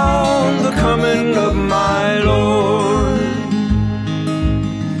 waiting on the coming of my Lord.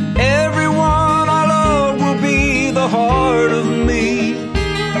 Everyone I love will be the heart of me,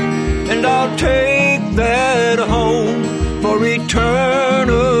 and I'll take that home for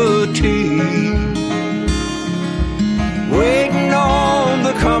eternity. Waiting on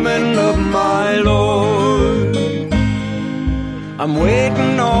the coming of my Lord. I'm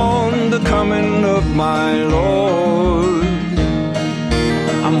waiting on the coming of my Lord.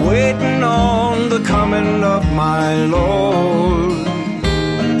 I'm waiting on the coming of my Lord.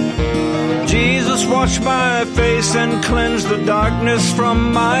 Jesus, wash my face and cleanse the darkness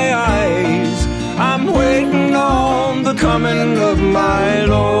from my eyes. I'm waiting on the coming of my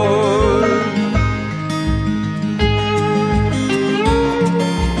Lord.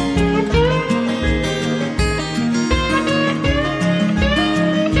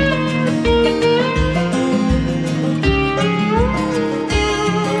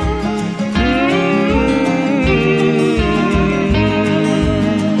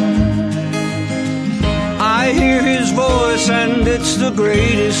 And it's the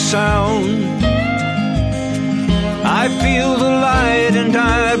greatest sound. I feel the light and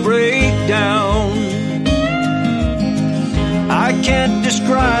I break down. I can't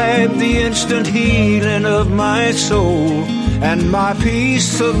describe the instant healing of my soul and my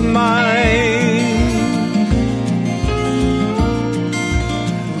peace of mind.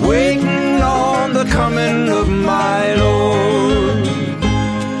 Waiting on the coming of my Lord.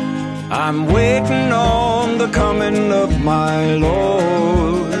 I'm waiting on the coming of my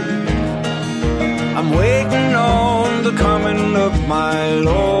Lord. I'm waiting on the coming of my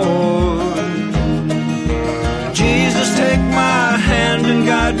Lord. Jesus, take my hand and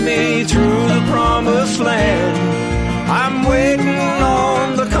guide me through the promised land. I'm waiting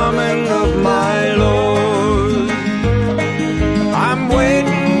on the coming of my Lord. I'm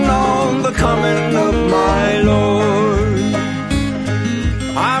waiting on the coming of my Lord.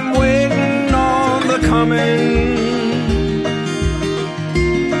 I'm waiting on the coming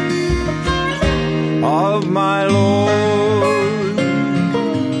of my Lord.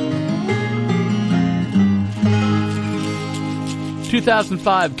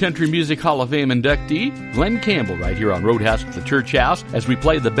 2005 Country Music Hall of Fame inductee Glenn Campbell right here on Roadhouse at the Church House as we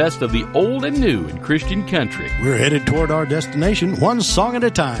play the best of the old and new in Christian country. We're headed toward our destination one song at a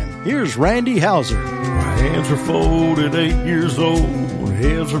time. Here's Randy Houser. My hands are folded, 8 years old,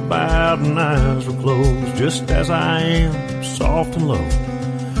 heads are bowed and eyes are closed, just as I am, soft and low,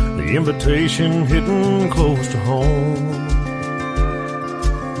 the invitation hitting close to home.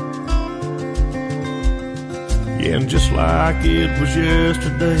 Yeah, and just like it was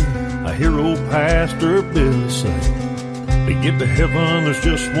yesterday, I hear old Pastor Billy say, to get to heaven there's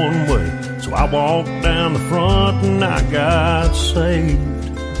just one way. So I walked down the front and I got saved.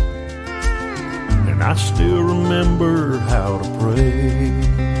 And I still remember how to pray.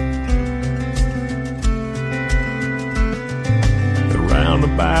 Around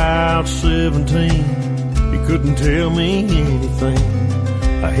about 17, he couldn't tell me anything.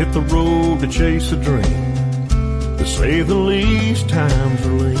 I hit the road to chase a dream. To say the least, times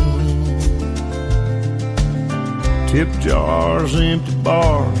are lean. Tip jars, empty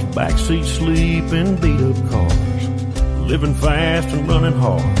bars, backseat sleeping, beat-up cars, living fast and running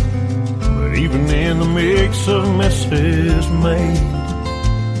hard. But even in the mix of messes made,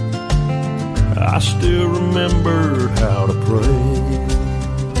 I still remember how to pray.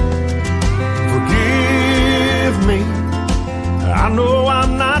 Forgive me, I know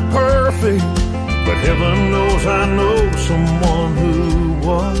I'm not perfect, but heaven knows I know someone who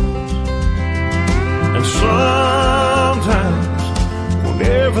was. And sometimes, when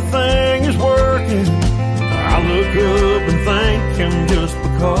everything is working, I look up and thank him just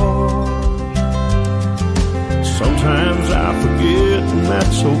because. Sometimes I forget and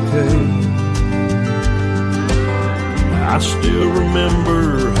that's okay. I still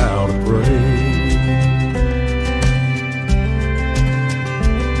remember how to pray.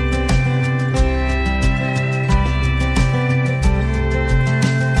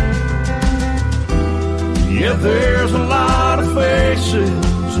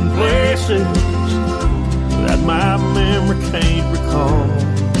 faces and places that my memory can't recall.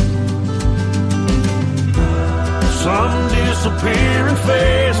 Some disappear in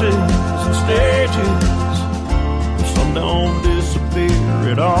phases and stages, some don't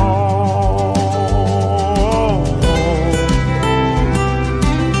disappear at all.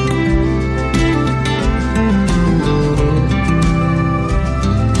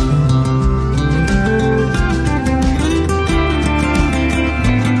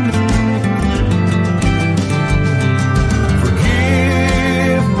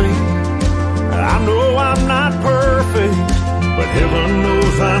 But heaven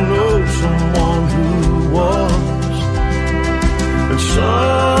knows I know someone who was. And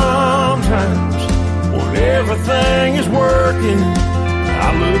sometimes when everything is working, I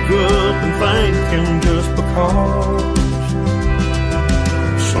look up and thank him just because.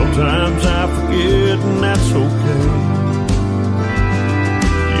 Sometimes I forget and that's okay.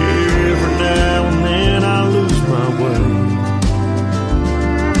 Yeah, every now and then I lose my way,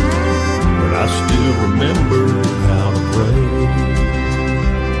 but I still remember how to pray.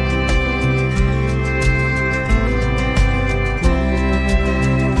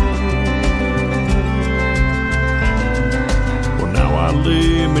 Well, now I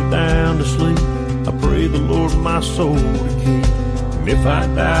lay me down to sleep. I pray the Lord my soul to keep. And if I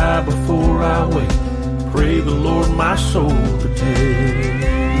die before I wake, pray the Lord my soul to take.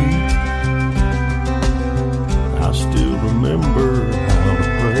 I still remember how to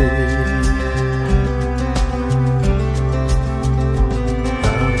pray.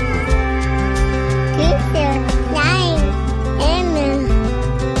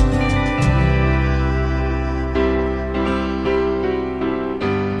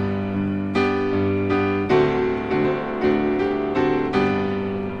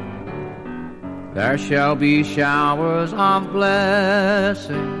 There shall be showers of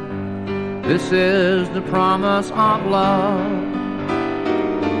blessing. This is the promise of love.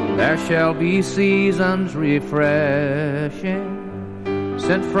 There shall be seasons refreshing,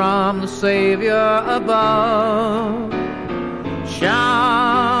 sent from the Savior above.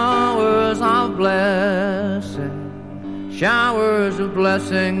 Showers of blessing, showers of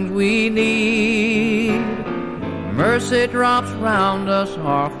blessings we need. Mercy drops round us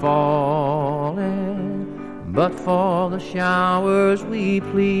are falling, but for the showers we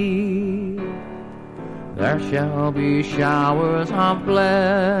plead. There shall be showers of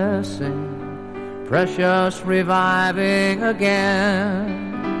blessing, precious reviving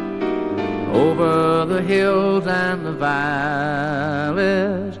again, over the hills and the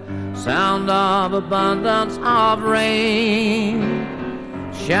valleys, sound of abundance of rain.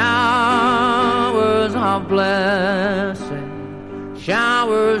 Showers of blessing,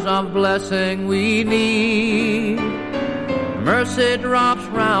 showers of blessing we need. Mercy drops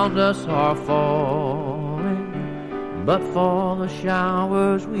round us are falling, but for the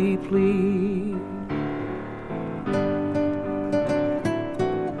showers we plead.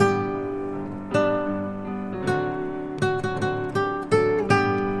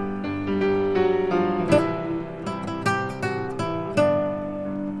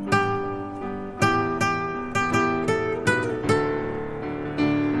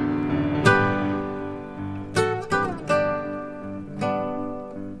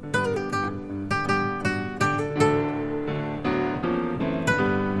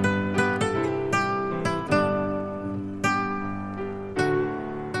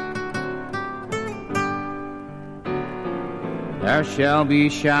 There shall be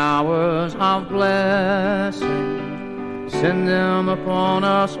showers of blessing, send them upon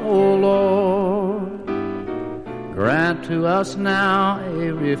us, O Lord. Grant to us now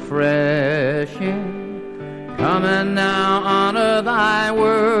a refreshing, come and now honor thy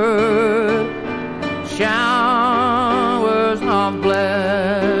word. Showers of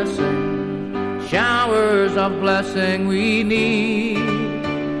blessing, showers of blessing we need.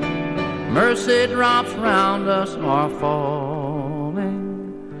 Mercy drops round us are falling,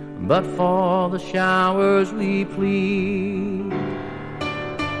 but for the showers we plead.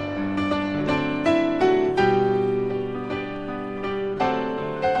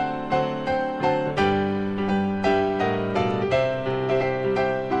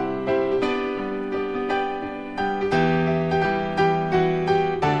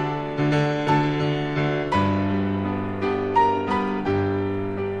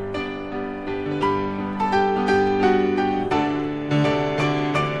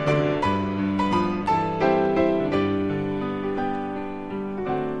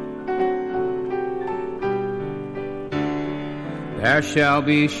 There shall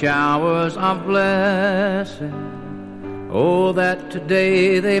be showers of blessing oh, that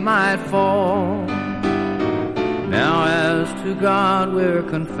today they might fall. Now as to God we're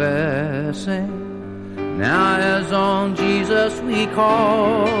confessing, now as on Jesus we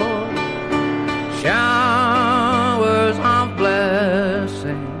call. Showers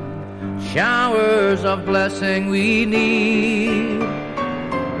of blessing we need.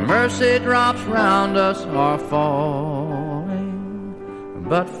 Mercy drops round us are falling,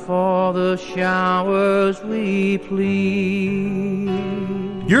 but for the showers we plead.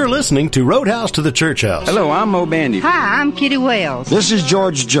 You're listening to Roadhouse to the Church House. Hello, I'm Mo Bandy. Hi, I'm Kitty Wells. This is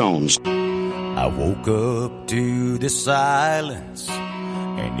George Jones. I woke up to the silence,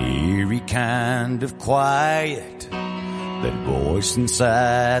 an eerie kind of quiet, that voice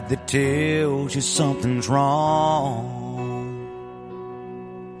inside that tells you something's wrong.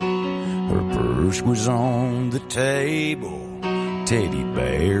 Her purse was on the table, teddy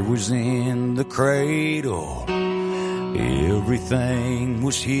bear was in the cradle. Everything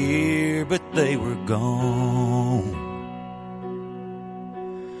was here, but they were gone.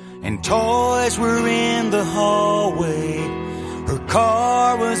 And toys were in the hallway, her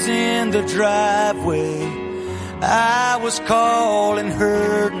car was in the driveway. I was calling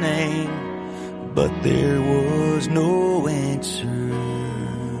her name, but there was no answer.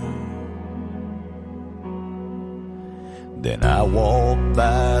 Then I walked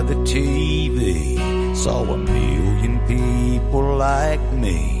by the TV, saw 1,000,000 people like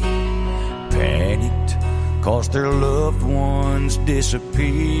me, panicked 'cause their loved ones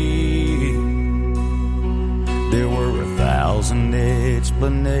disappeared. There were 1,000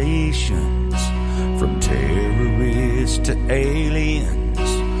 explanations, from terrorists to aliens.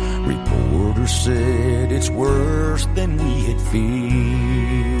 Reporters said it's worse than we had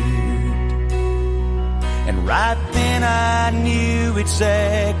feared. And right then I knew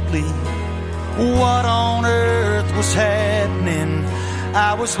exactly what on earth was happening.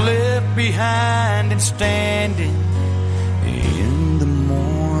 I was left behind and standing in the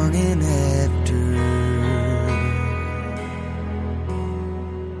morning after.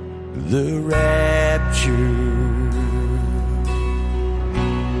 The rapture.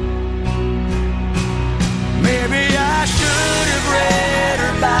 Maybe I should have read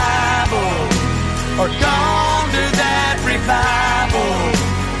her Bible, or gone to that revival,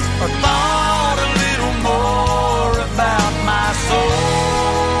 or thought a little more about my soul.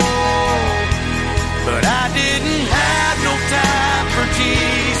 But I didn't have no time for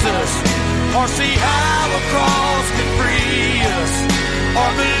Jesus, or see how a cross could free us, or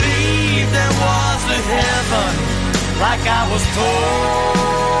believe there was a heaven like I was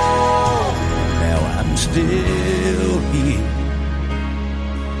told. Now I'm still here,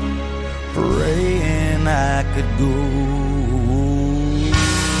 praying I could go.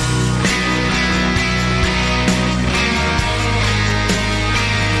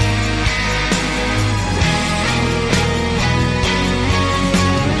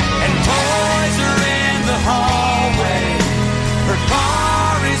 And toys are in the hallway, her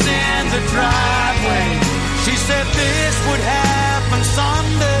car is in the driveway. She said this would happen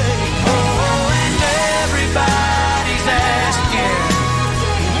someday. Oh, and everybody's asking,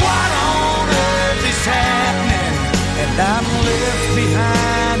 what on earth is happening? And I'm left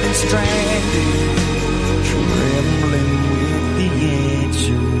behind and stranded, trembling with the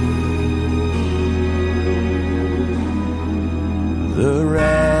answer. The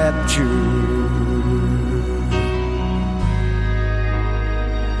rapture.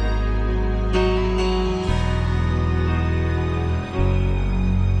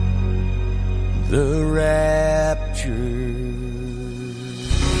 The rapture.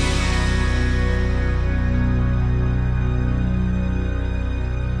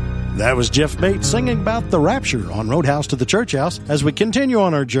 That was Jeff Bates singing about the rapture on Roadhouse to the Church House as we continue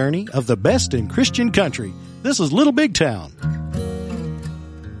on our journey of the best in Christian country. This is Little Big Town.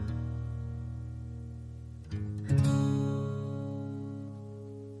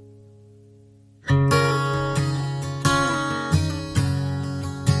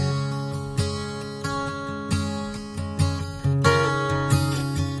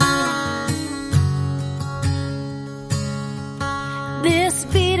 This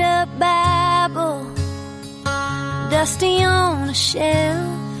beat up Bible, dusty on a shelf,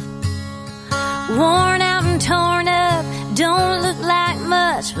 worn out and torn up, don't look like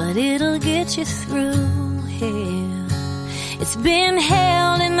much, but it'll get you through hell. It's been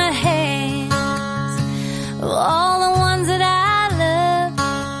held in the hands of all the ones that I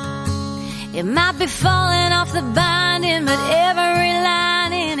love. It might be falling off the binding, but every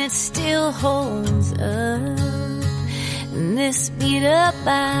line in it still holds up. And this beat up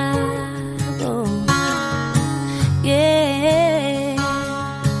Bible, yeah.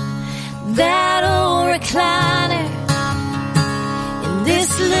 that old recliner in this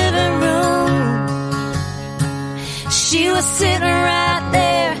living room. She was sitting right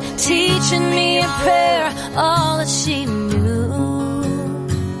there teaching me a prayer, all that she knew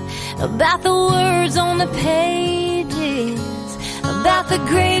about the words on the pages, about the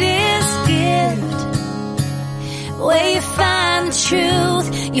greatest gift. Where you find the truth,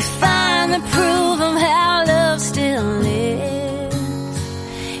 you find the proof of how love still lives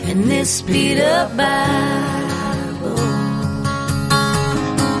in this beat up Bible.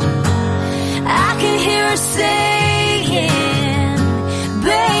 I can hear her saying,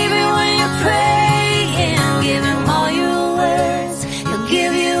 baby, when you're praying, give him all your words, he'll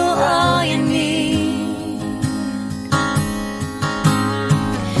give you all you need.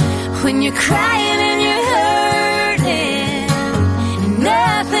 When you're crying and you're hurting and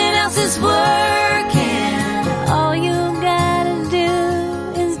nothing else is working, all you gotta do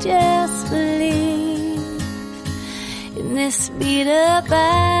is just believe in this beat up Bible.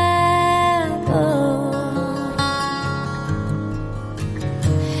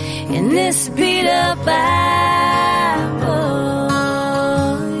 In this beat up Bible,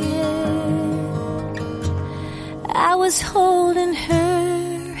 yeah. I was holding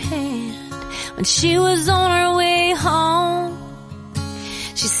her hand when she was on her way home.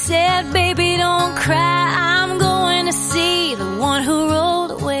 She said, baby, don't cry, I'm going to see the one who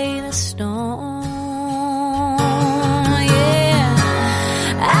rolled away the stone. Yeah,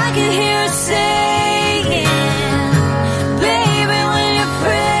 I can hear her saying, baby, when you're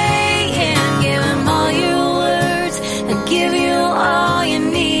praying, give him all your words and give you all you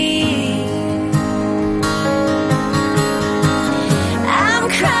need. I'm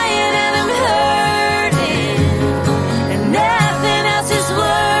crying and I'm hurting and nothing else is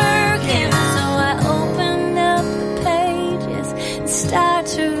working, so I opened up the pages and start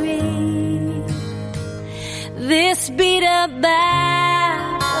to read this beat up Bible,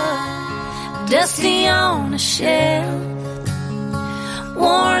 dusty on a shelf,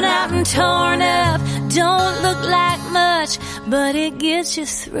 worn out and torn up, don't look like much, but it gets you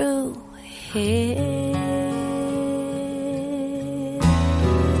through here.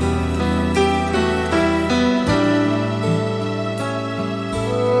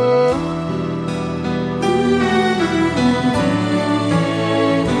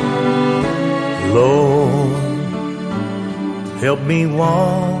 Lord, help me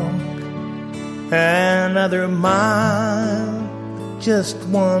walk another mile, just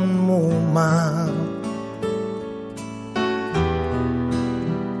one more mile.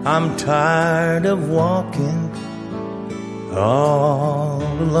 I'm tired of walking all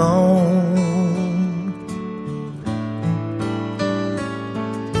alone.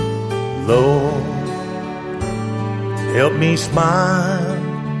 Lord, help me smile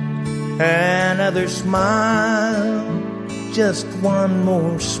another smile, just one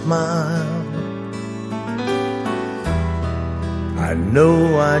more smile. I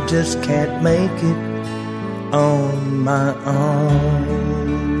know I just can't make it on my own.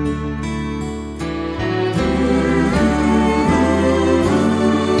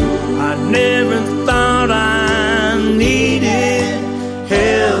 I never thought I needed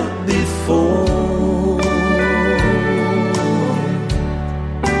help before.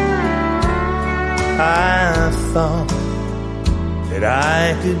 I thought that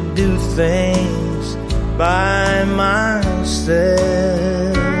I could do things by myself.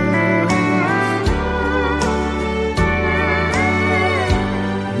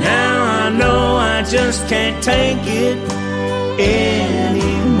 Now I know I just can't take it anymore.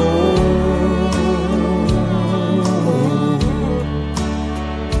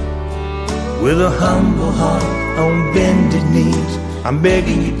 With a humble heart on bended knees, I'm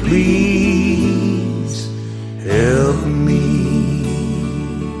begging you, please help me.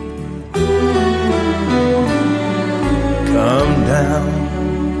 Come down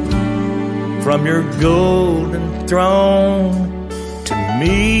from your golden throne to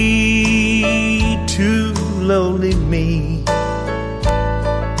me, to lowly me.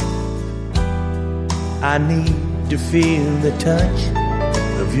 I need to feel the touch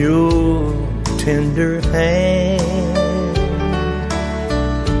of your tender hand.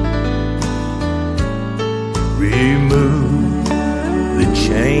 Remove the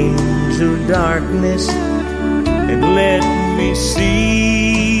chains of darkness and let me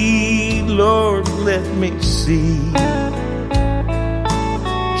see, Lord, let me see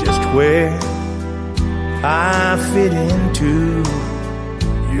just where I fit into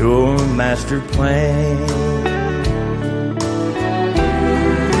your master plan.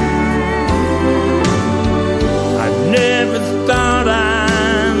 I never thought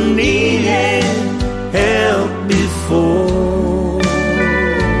I needed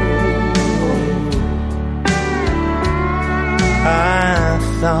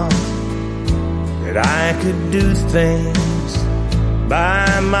could do things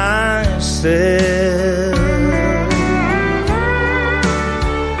by myself.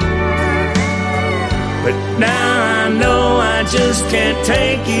 But now I know I just can't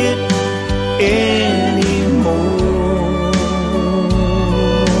take it anymore.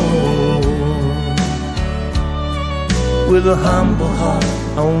 With a humble heart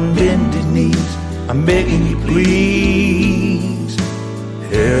on bended knees, I'm begging you, please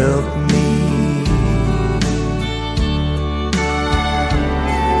help me.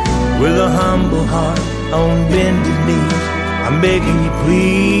 With a humble heart on bended knees, I'm begging you,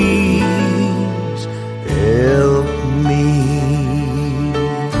 please help me.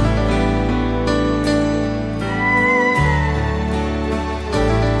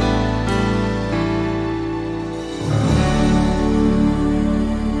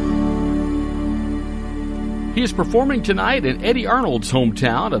 He is performing tonight in Eddie Arnold's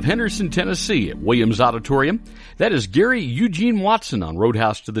hometown of Henderson, Tennessee at Williams Auditorium. That is Gary Eugene Watson on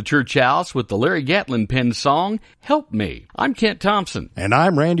Roadhouse to the Church House with the Larry Gatlin penned song, Help Me. I'm Kent Thompson. And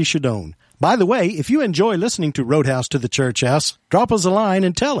I'm Randy Shadoan. By the way, if you enjoy listening to Roadhouse to the Church House, drop us a line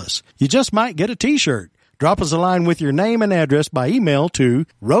and tell us. You just might get a t-shirt. Drop us a line with your name and address by email to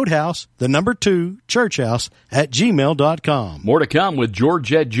roadhouse2churchhouse@gmail.com. More to come with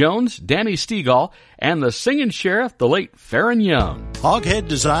Georgette Jones, Danny Stegall, and the singing sheriff, the late Farron Young. Hoghead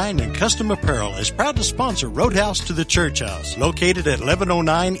Design and Custom Apparel is proud to sponsor Roadhouse to the Church House, located at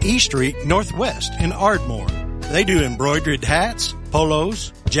 1109 E Street Northwest in Ardmore. They do embroidered hats,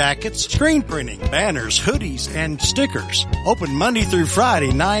 polos, jackets, screen printing, banners, hoodies, and stickers. Open Monday through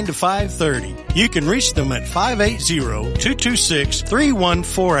Friday, 9 to 5:30. You can reach them at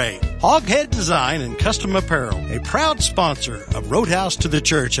 580-226-3148. Hoghead Design and Custom Apparel, a proud sponsor of Roadhouse to the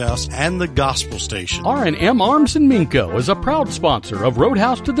Church House and the Gospel Station. R&M Arms in Minco is a proud sponsor of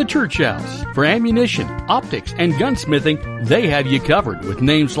Roadhouse to the Church House. For ammunition, optics, and gunsmithing, they have you covered with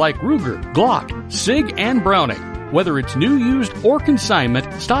names like Ruger, Glock, SIG, and Browning. Whether it's new, used, or consignment,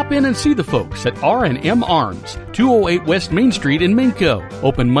 stop in and see the folks at R&M Arms, 208 West Main Street in Minco.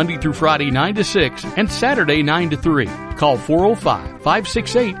 Open Monday through Friday 9 to 6 and Saturday 9 to 3. Call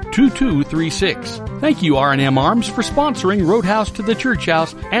 405-568-2236. Thank you, R&M Arms, for sponsoring Roadhouse to the Church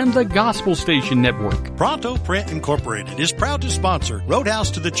House and the Gospel Station Network. Pronto Print Incorporated is proud to sponsor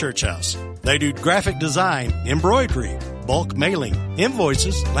Roadhouse to the Church House. They do graphic design, embroidery, bulk mailing,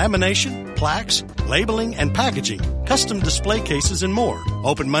 invoices, lamination, plaques, labeling and packaging, custom display cases, and more.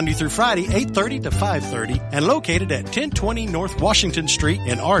 Open Monday through Friday, 8:30 to 5:30, and located at 1020 North Washington Street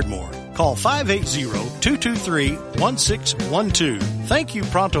in Ardmore. Call 580-223-1612. Thank you,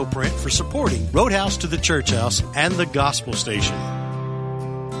 Pronto Print, for supporting Roadhouse to the Church House and the Gospel Station.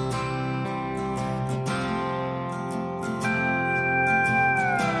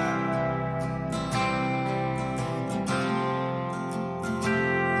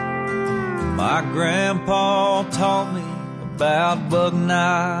 My grandpa taught me about buck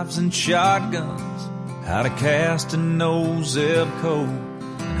knives and shotguns, how to cast a no-zip code,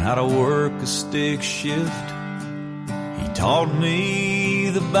 and how to work a stick shift. He taught me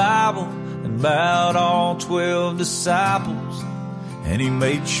the Bible and about all 12 disciples, and he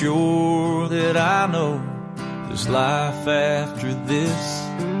made sure that I know there's life after this,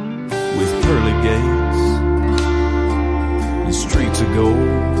 with pearly gates and streets of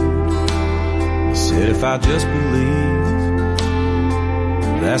gold. He said if I just believe,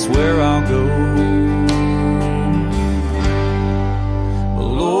 that's where I'll go. But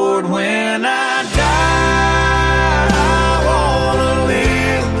Lord, when I die, I wanna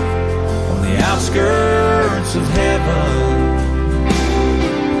live on the outskirts of heaven,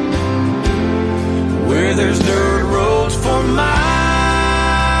 where there's dirt roads for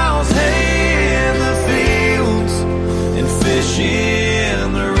miles, hay in the fields, and fish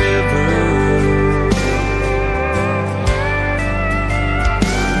in the river.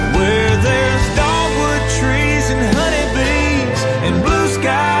 Where there's dogwood trees and honeybees and blue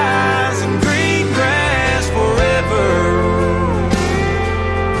skies and green grass forever.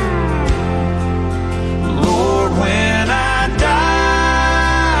 Lord, when I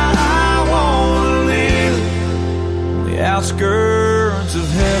die, I want to live on the outskirts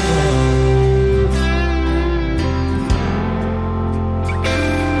of heaven.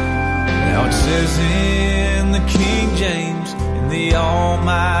 Now it says in the King James, the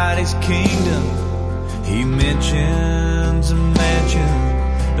Almighty's kingdom, he mentions a mansion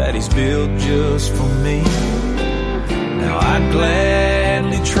that he's built just for me. Now I'd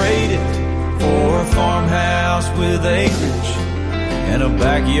gladly trade it for a farmhouse with acreage and a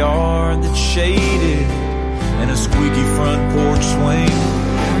backyard that's shaded and a squeaky front porch swing.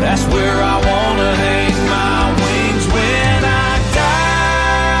 That's where I wanna hang my wings when I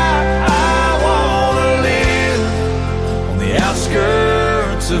die. I wanna live on the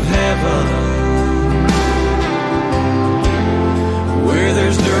outskirts of heaven, where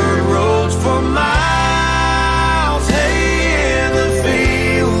there's dirt roads for miles, hay in the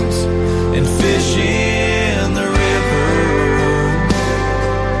fields, and fish in the river,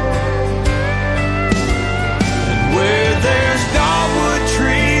 and where there's dogwood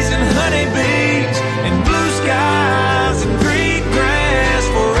trees and honeybees and blue skies and green grass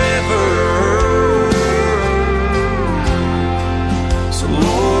forever. So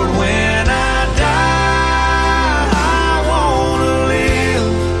Lord, when I die, I wanna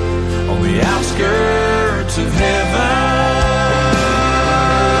live on the outskirts of heaven.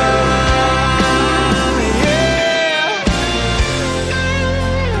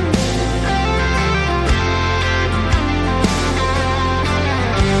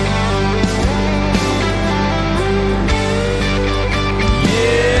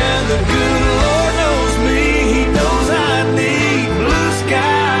 Yeah, the good Lord knows me. He knows I need blue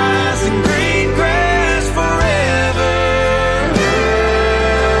skies and green grass forever.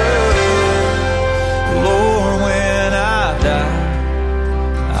 Lord, when I die,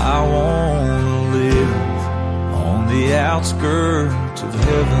 I wanna live on the outskirts of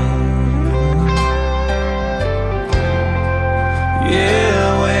heaven.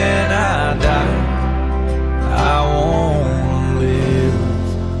 Yeah, when I die, I wanna live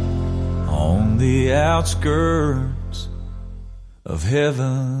on the outskirts of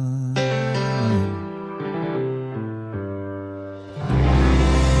heaven.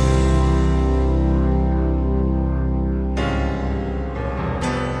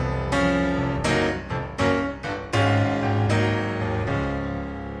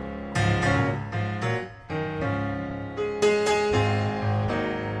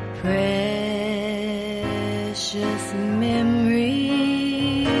 Precious memories,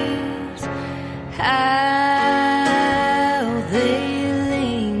 how they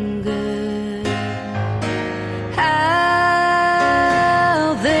linger, how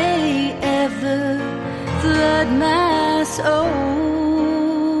they ever flood my soul.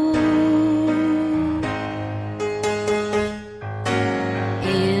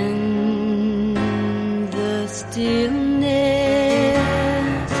 In the stillness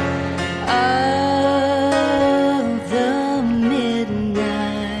of the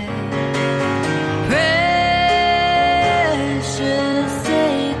midnight, precious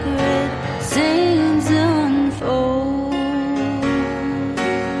sacred scenes unfold.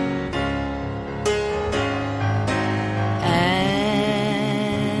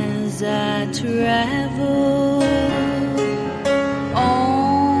 As I travel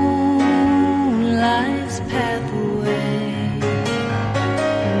on life's pathway,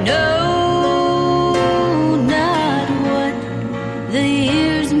 know not what the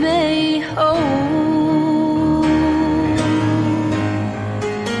years may hold.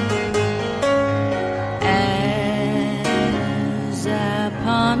 As I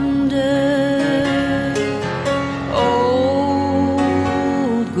ponder old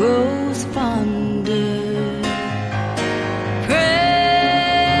grows fonder,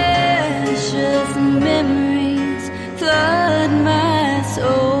 precious memories flood my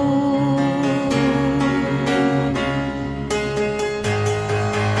soul.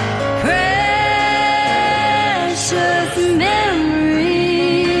 Precious memories,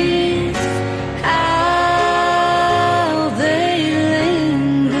 how they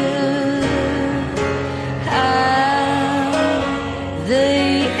linger, how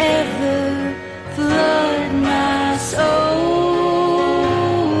they ever flood my soul.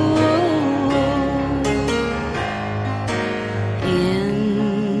 In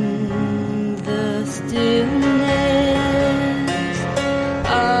the stillness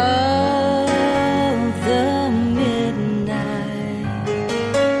of the midnight,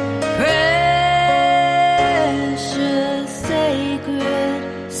 precious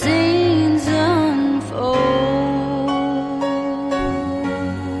sacred scenes unfold.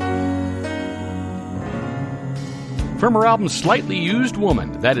 From her album Slightly Used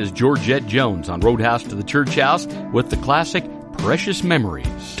Woman, that is Georgette Jones on Roadhouse to the Church House with the classic Precious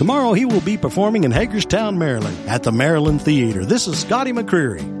Memories. Tomorrow he will be performing in Hagerstown, Maryland at the Maryland Theater. This is Scotty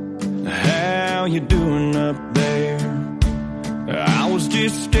McCreery. How you doing up there? I was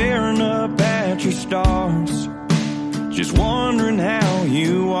just staring up at your stars, just wondering how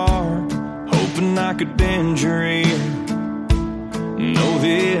you are, hoping I could bend your ear. No,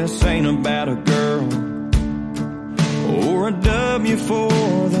 this ain't about a girl or a W for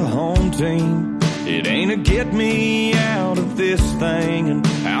the home team. It ain't a get me out of this thing, and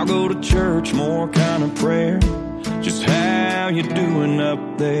I'll go to church, more kind of prayer. Just how you doing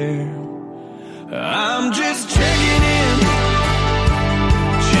up there? I'm just checking in,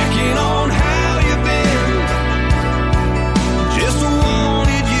 checking on how you've been. Just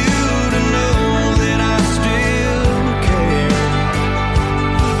wanted you to know that I still care.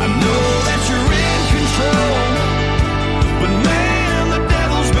 I know that you're in control, but man, the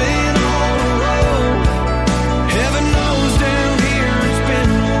devil's been on a roll. Heaven knows down here it's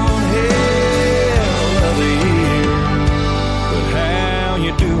been one hell of a year. But how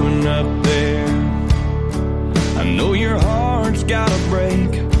you doing up there? I know your heart's got a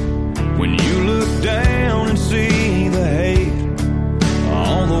break when you look down and see the hate,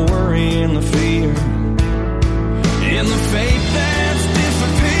 all the worry and the fear, and the faith that's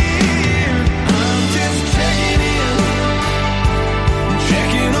disappeared. I'm just checking in,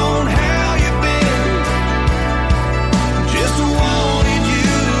 checking on how you've been. Just wanted you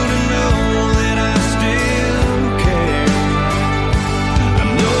to know that I still care. I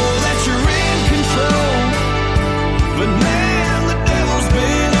know that you're in control, but man, the devil's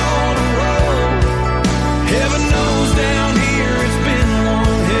been on a roll. Heaven knows down here it's been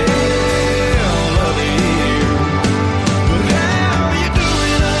one hell of a year. But how you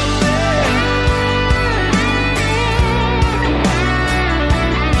doing up there?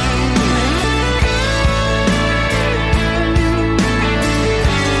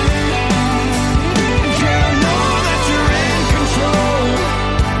 Yeah, I know that you're in control,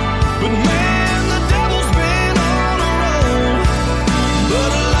 but man, the devil's been on a roll.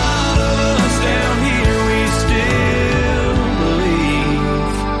 But a lot of us down here, we still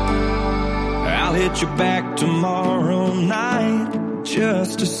believe. I'll hit you back tomorrow night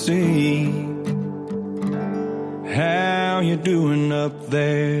just to see how you doing up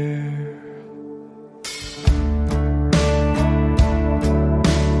there.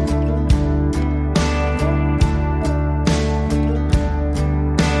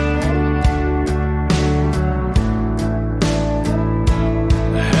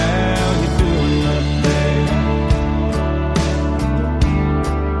 How you doing up there?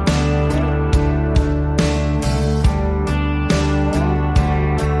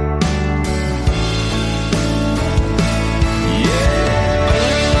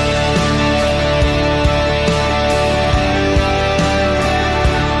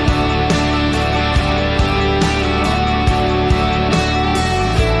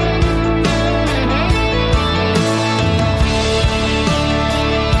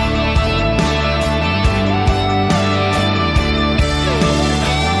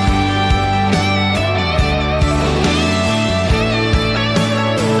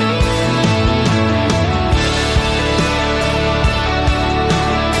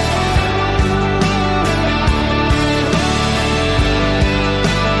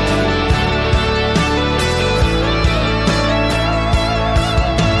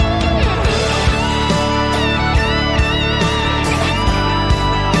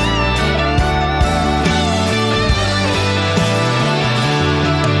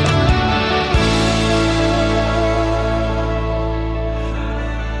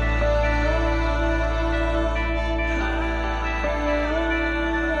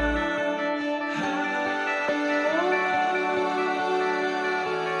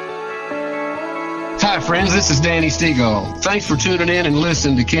 Hi, friends. This is Danny Stegall. Thanks for tuning in and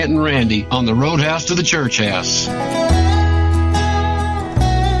listening to Kent and Randy on the Roadhouse to the Church House.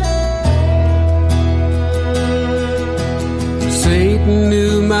 Satan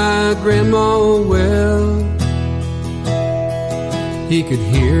knew my grandma well. He could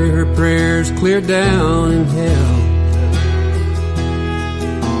hear her prayers clear down in hell.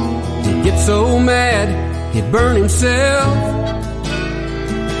 He'd get so mad, he'd burn himself.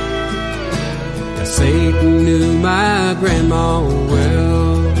 Satan knew my grandma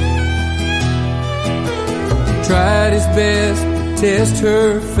well. He tried his best to test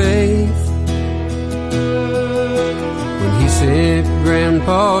her faith when he sent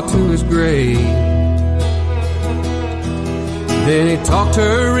Grandpa to his grave. Then he talked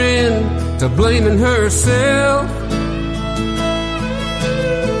her into blaming herself.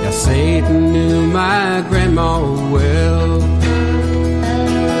 Now Satan knew my grandma well.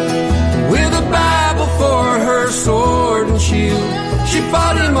 With a Bible for her sword and shield, she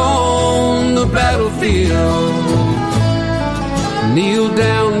fought him on the battlefield. Kneeled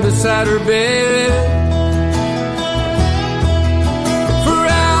down beside her bed for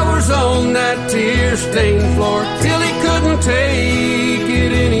hours on that tear-stained floor, till he couldn't take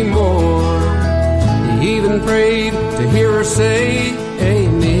it anymore. He even prayed to hear her say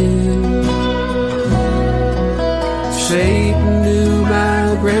amen. Satan knew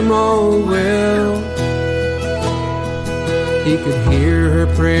my could hear her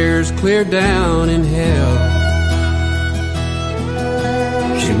prayers clear down in hell.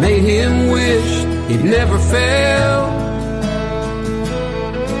 She made him wish he'd never fail.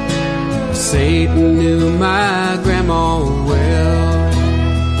 Satan knew my grandma well.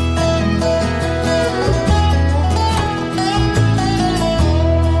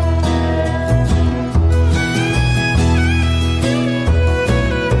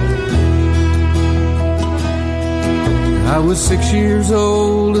 I was 6 years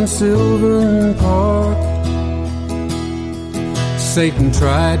old in Sylvan Park. Satan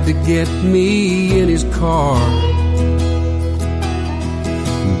tried to get me in his car,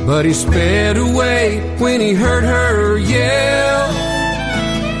 but he sped away when he heard her yell.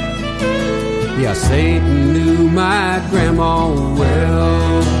 Yeah, Satan knew my grandma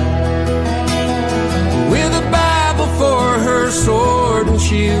well. With a Bible for her sword and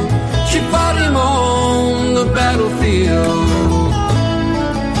shield, she fought him on the battlefield.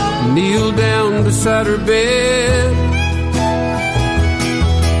 Kneeled down beside her bed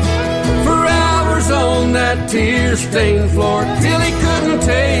for hours on that tear-stained floor, till he couldn't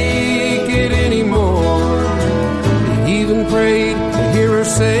take it anymore. He even prayed to hear her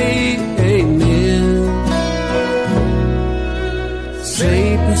say amen.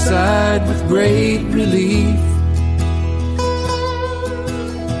 Satan sighed with great relief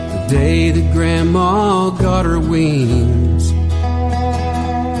the day that Grandma got her wings.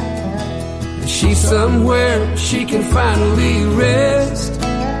 She's somewhere she can finally rest.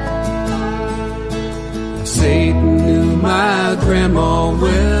 Satan knew my grandma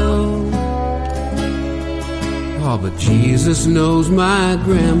well. Oh, but Jesus knows my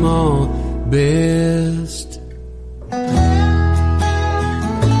grandma best.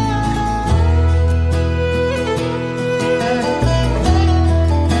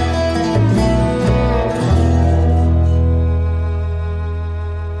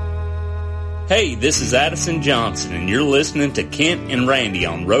 Hey, this is Addison Johnson, and you're listening to Kent and Randy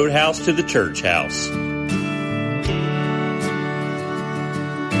on Roadhouse to the Church House.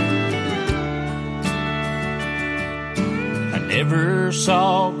 I never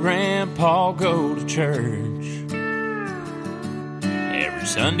saw Grandpa go to church. Every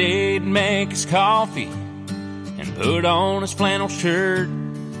Sunday he'd make his coffee and put on his flannel shirt.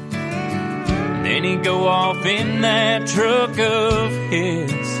 And then he'd go off in that truck of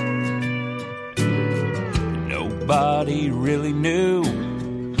his. Nobody really knew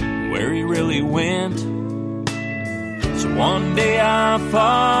where he really went. So one day I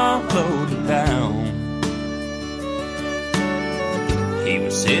followed him down. He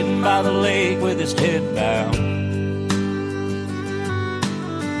was sitting by the lake with his head bowed,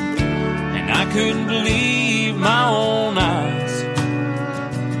 and I couldn't believe my own eyes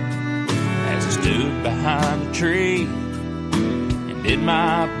as I stood behind a tree and did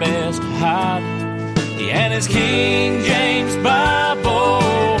my best to hide. He had his King James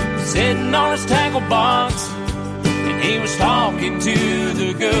Bible sitting on his tackle box, and he was talking to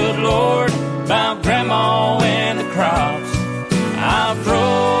the good Lord about Grandma and the crops. I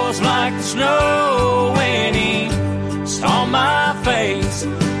froze like the snow when he saw my face.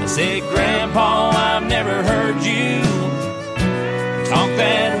 I said, Grandpa, I've never heard you talk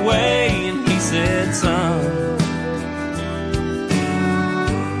that way. And he said, son,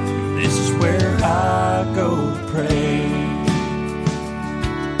 this is where I go to pray.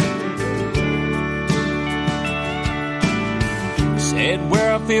 He said,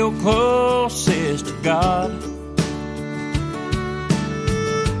 where I feel closest to God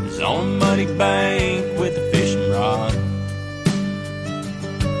is on a muddy bank with a fishing rod.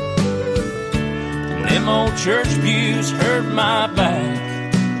 And them old church pews hurt my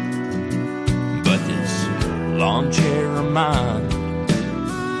back, but this lawn chair of mine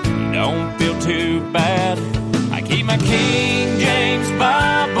don't feel too bad. I keep my King James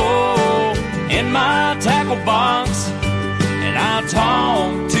Bible in my tackle box, and I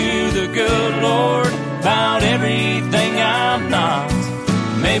talk to the good Lord about everything I'm not.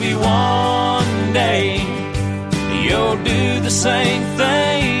 Maybe one day you'll do the same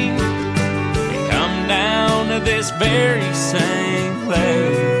thing and come down to this very same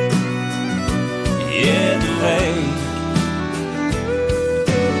lake. Yeah, the lake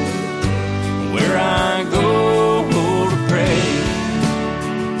where I go to pray.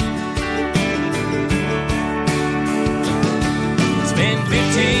 It's been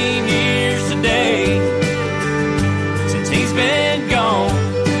 15 years today since he's been gone,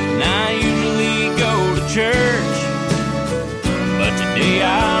 and I usually go to church, but today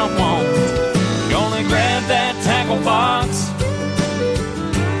I won't. Gonna grab that tackle box,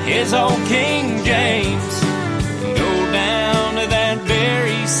 his old King James, and go down to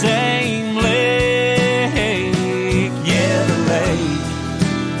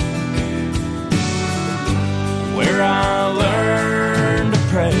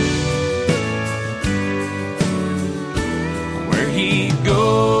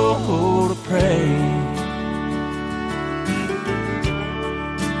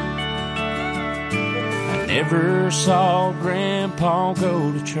never saw Grandpa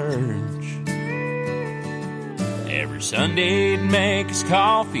go to church. Every Sunday he'd make his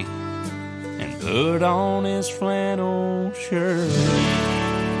coffee and put on his flannel shirt.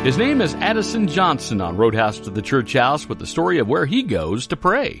 His name is Addison Johnson on Roadhouse to the Church House with the story of where he goes to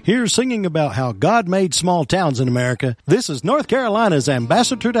pray. Here singing about how God made small towns in America, this is North Carolina's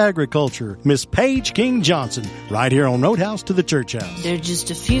Ambassador to Agriculture, Miss Paige King Johnson, right here on Roadhouse to the Church House. They're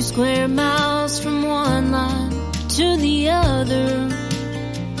just a few square miles from one line to the other.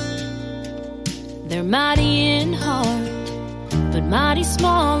 They're mighty in heart, but mighty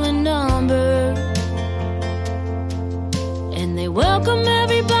small in number. And they welcome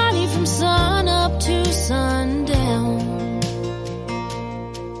everybody from sun up to sundown.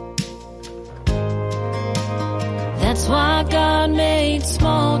 That's why God made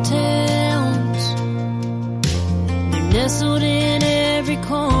small towns. They're nestled in every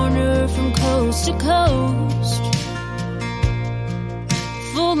corner from coast to coast,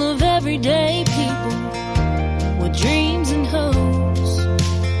 full of everyday people with dreams and hopes,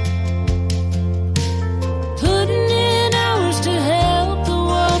 putting in hours to help the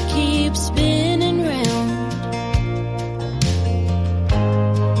world keep spinning round.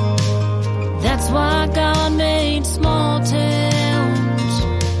 That's why God made small towns,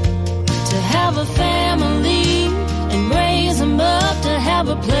 to have a family and raise them up, to have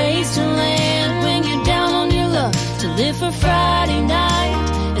a place to land when you're down on your luck, to live for Friday night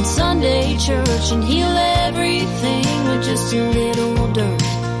and Sunday church and heal everything with just a little dirt.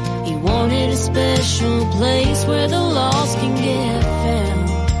 He wanted a special place where the lost can get found.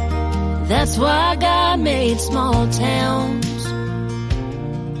 That's why God made small towns.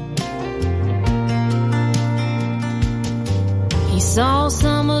 He saw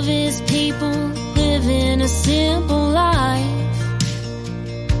some of his people living a simple life.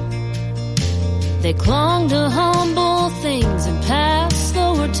 They clung to humble things and passed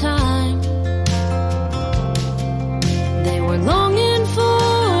slower time. They were longing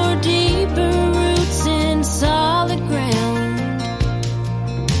for deeper roots in solid ground.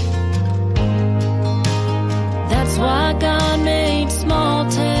 That's why God made small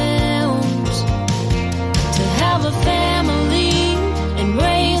towns, to have a family and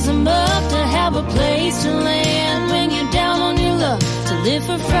raise them up, to have a place to land when you're down on your luck, to live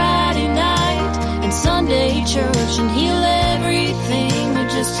for Friday night and Sunday church and heal everything with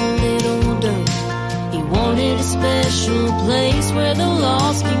just a little dirt. He wanted a special place where the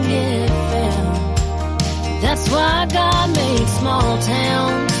lost can get found. That's why God made small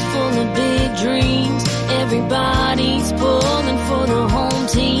towns full of big dreams. Everybody's pulling for the home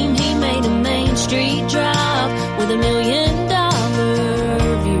team. He made a Main Street drive with $1 million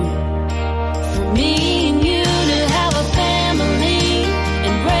view for me and you, to have a family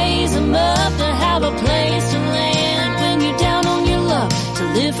and raise them up, to have a place to land when you're down on your luck, to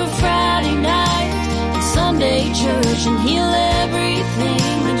live for Friday night and Sunday church and heal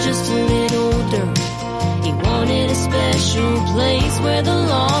everything with just a little dirt. He wanted a special place where the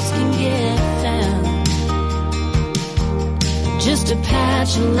lost can get found, just a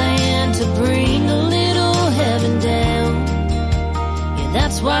patch of land to bring a little heaven down. Yeah,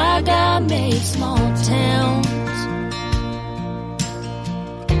 that's why God made small towns.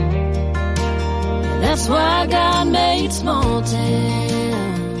 Yeah, that's why God made small towns.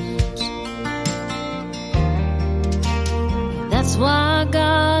 Yeah, that's why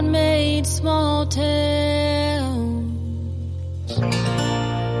God made small towns.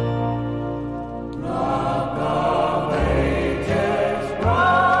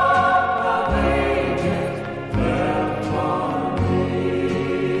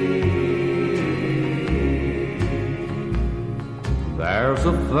 There's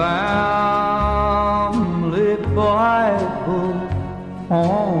a family Bible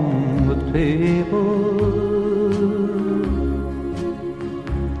on the table.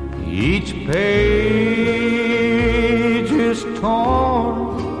 Each page is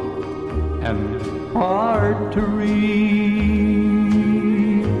torn and hard to read,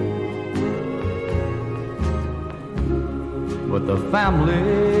 but the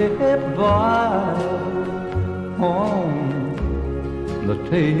family Bible on the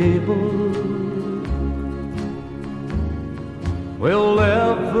table will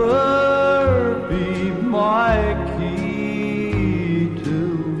ever be my key to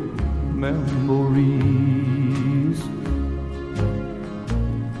memories.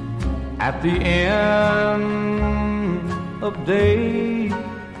 At the end of day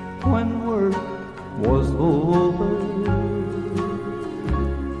when work was over,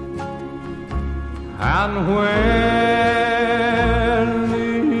 and when the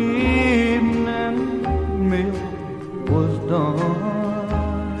evening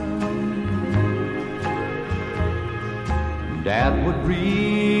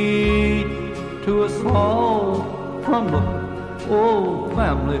from the old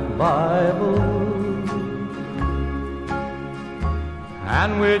family Bible,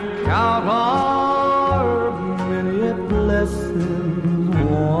 and we'd count our many blessings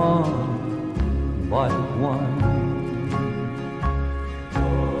one by one.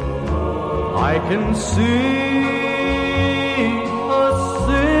 I can see us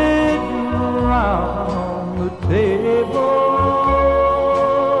sitting around the table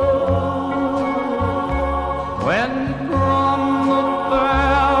when from the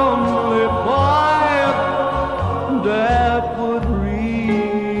family Bible Dad would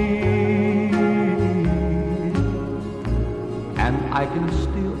read, and I can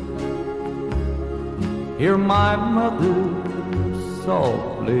still hear my mother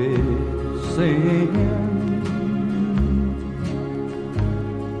softly singing,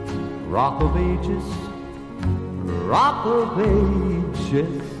 Rock of Ages, Rock of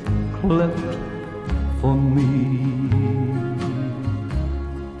Ages, cleft for me.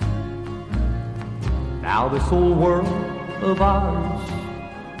 Now this old world of ours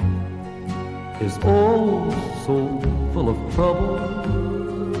is oh so full of trouble,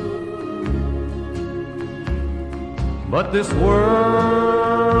 but this world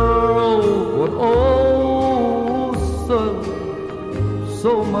would oh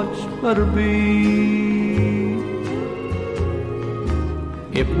so much better be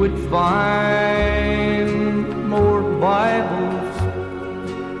if we'd find more Bibles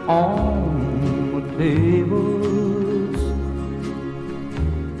on the tables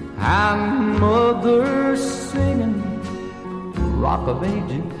and mothers singing Rock of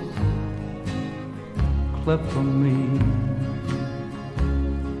Ages, cleft for me.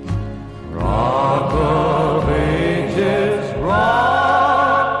 Rock of Ages,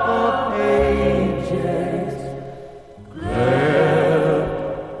 Rock of Ages, cleft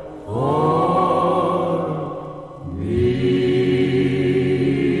for me.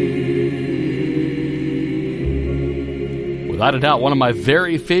 Without a doubt, one of my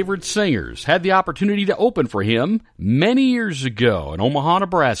very favorite singers. Had the opportunity to open for him many years ago in Omaha,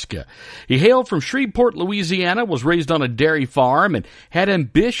 Nebraska. He hailed from Shreveport, Louisiana, was raised on a dairy farm, and had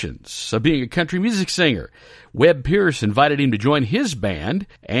ambitions of being a country music singer. Webb Pierce invited him to join his band,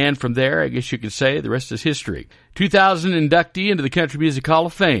 and from there, I guess you could say, the rest is history. 2000 inductee into the Country Music Hall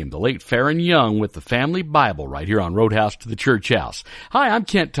of Fame, the late Farron Young with the Family Bible right here on Roadhouse to the Church House. Hi, I'm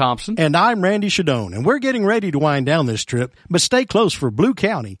Kent Thompson. And I'm Randy Shadoan, and we're getting ready to wind down this trip, but stay close for Blue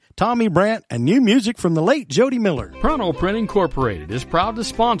County, Tommy Brandt, and new music from the late Jody Miller. Pronto Print Incorporated is proud to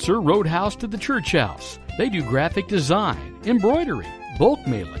sponsor Roadhouse to the Church House. They do graphic design, embroidery, bulk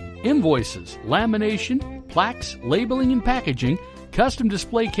mailing, invoices, lamination, plaques, labeling and packaging, custom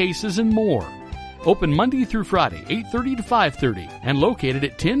display cases, and more. Open Monday through Friday, 8:30 to 5:30, and located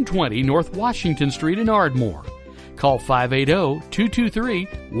at 1020 North Washington Street in Ardmore. Call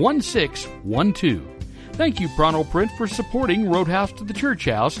 580-223-1612. Thank you, Pronto Print, for supporting Roadhouse to the Church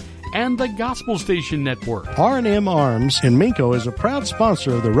House and the Gospel Station Network. R&M Arms in Minco is a proud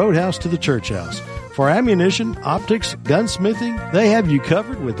sponsor of the Roadhouse to the Church House. For ammunition, optics, gunsmithing, they have you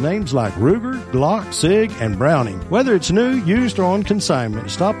covered with names like Ruger, Glock, Sig, and Browning. Whether it's new, used, or on consignment,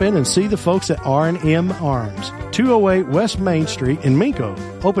 stop in and see the folks at R&M Arms. 208 West Main Street in Minco.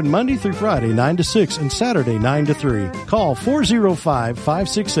 Open Monday through Friday, 9 to 6, and Saturday, 9 to 3. Call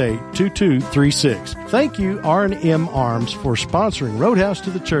 405-568-2236. Thank you, R&M Arms, for sponsoring Roadhouse to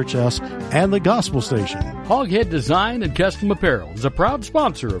the Church House and the Gospel Station. Hoghead Design and Custom Apparel is a proud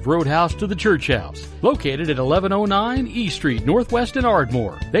sponsor of Roadhouse to the Church House. Located at 1109 E Street, Northwest in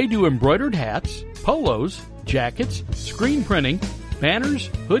Ardmore. They do embroidered hats, polos, jackets, screen printing, banners,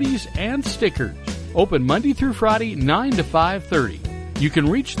 hoodies, and stickers. Open Monday through Friday, 9 to 5:30. You can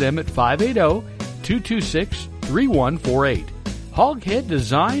reach them at 580-226-3148. Hoghead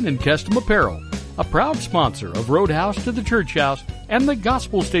Design and Custom Apparel, a proud sponsor of Roadhouse to the Church House and the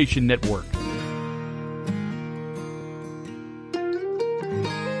Gospel Station Network.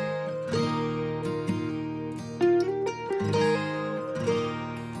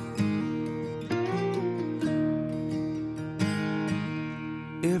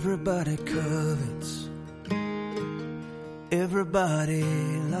 Everybody covets, everybody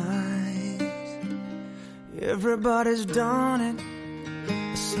lies, everybody's done it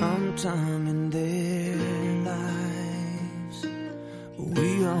sometime in their lives.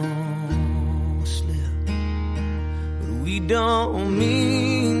 We all slip, but we don't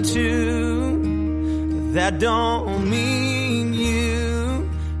mean to. That don't mean you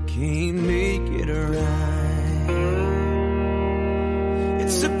can't make it right.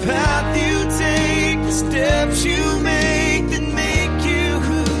 It's a path you take, the steps you make that make you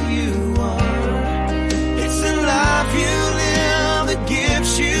who you are. It's a life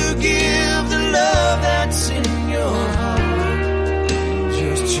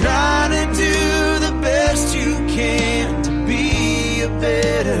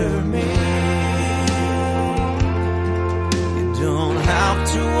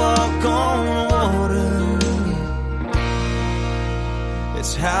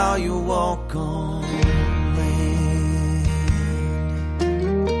how you walk on land.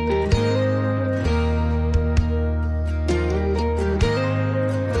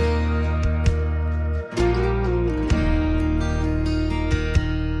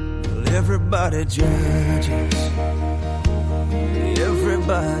 Well, everybody judges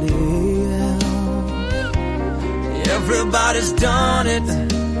everybody else. Everybody's done it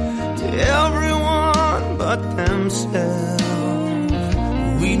to everyone but themselves.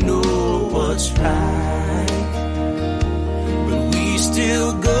 We know what's right, but we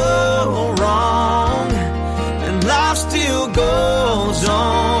still go wrong, and life still goes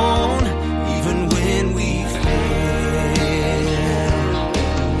on, even when we fail.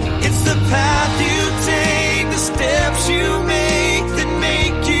 It's the path you take, the steps you make that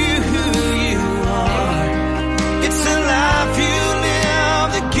make you who you are. It's the life you live,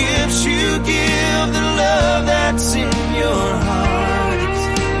 the gifts you give, the love that's in your heart.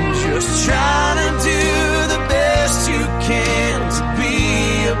 Just trying to do the best you can to be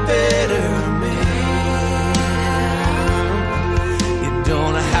a better man. You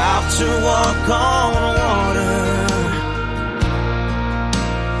don't have to walk on water.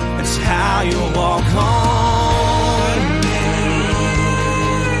 It's how you walk on land.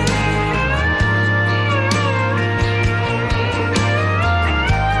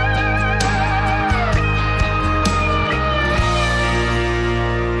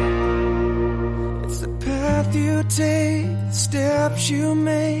 It's the path you take, the steps you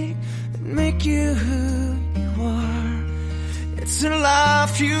make that make you who you are. It's the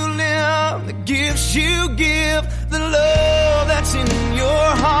life you live, the gifts you give, the love that's in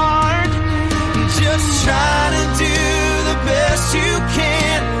your heart. Just trying to do the best you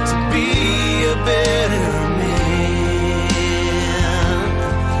can to be a better man.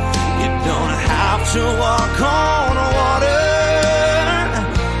 You don't have to walk on water.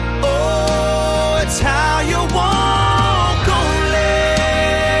 Oh, it's how you walk on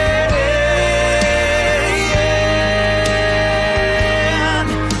land.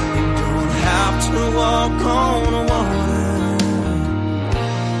 You don't have to walk on water.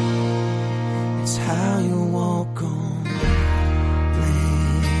 It's how you walk on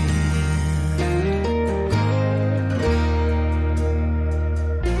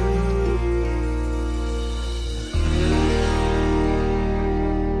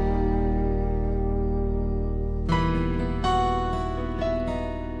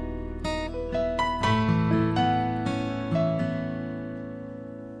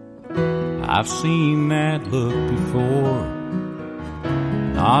I've seen that look before.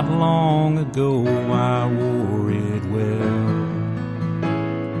 Not long ago I wore it well.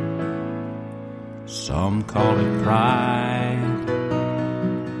 Some call it pride.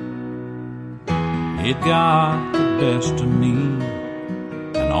 It got the best of me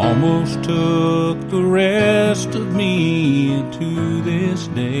and almost took the rest of me. And to this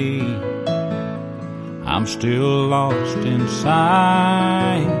day I'm still lost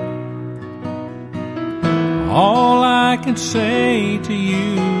inside. All I can say to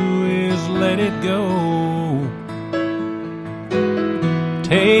you is let it go.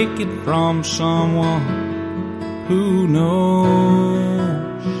 Take it from someone who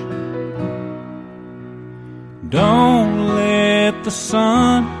knows. Don't let the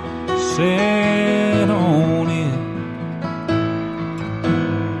sun set on it.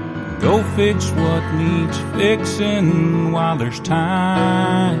 Go fix what needs fixing while there's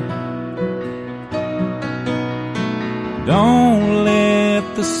time. Don't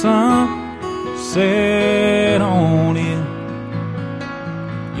let the sun set on it.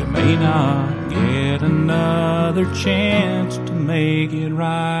 You may not get another chance to make it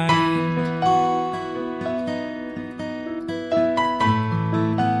right.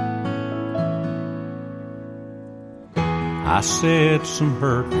 I said some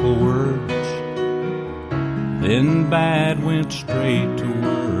hurtful words, then bad went straight to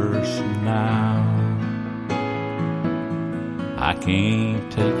worse. And now I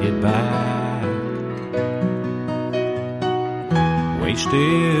can't take it back.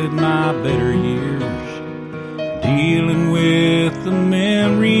 Wasted my better years dealing with the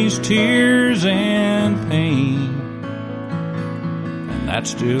memories, tears, and pain. And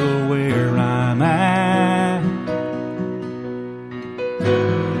that's still where I'm at.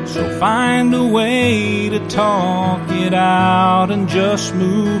 So find a way to talk it out and just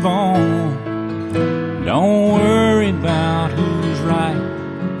move on. Don't worry about who's right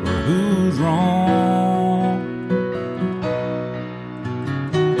or who's wrong.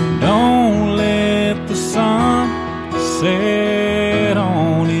 Don't let the sun set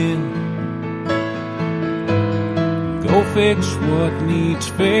on it. Go fix what needs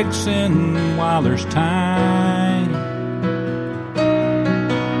fixing while there's time.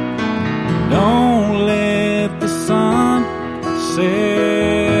 Don't let the sun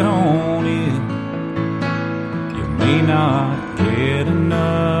set on it. You may not get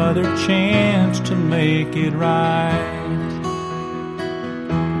another chance to make it right.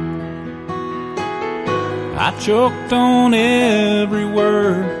 I choked on every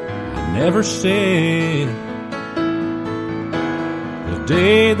word I never said the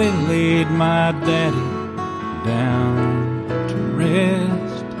day they laid my daddy down to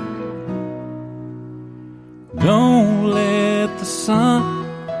rest. Don't let the sun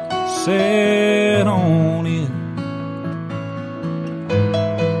set on it.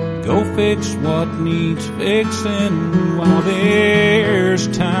 Go fix what needs fixing while there's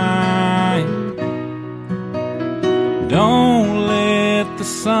time. Don't let the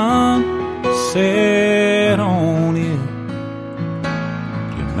sun set on it.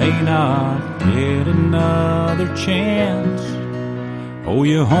 You may not get another chance. Oh,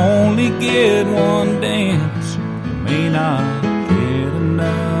 you only get one dance. You may not get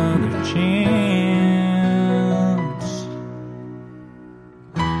another chance.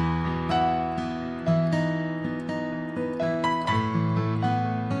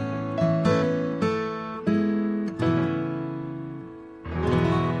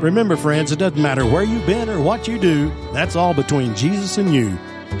 Remember, friends, it doesn't matter where you've been or what you do. That's all between Jesus and you.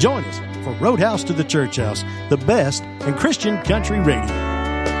 Join us for Roadhouse to the Church House, the best in Christian country radio.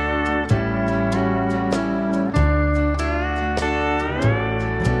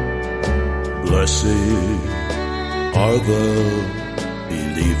 Blessed are the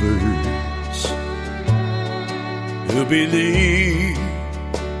believers who believe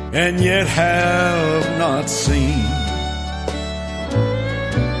and yet have not seen.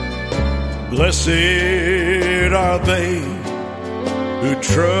 Blessed are they who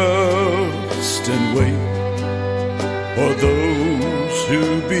trust and wait, for those who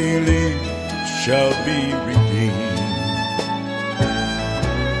believe shall be redeemed.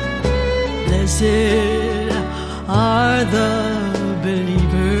 Blessed are the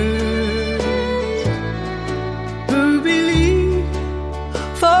believers who believe,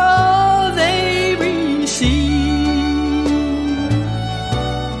 for they receive.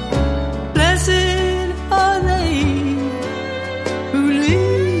 Blessed are they who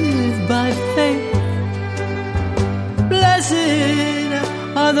live by faith. Blessed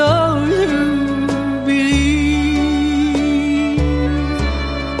are those who believe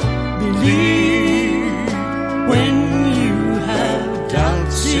when you have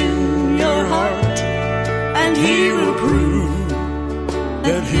doubts in your heart, and He will prove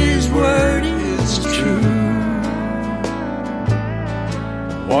that His word is true.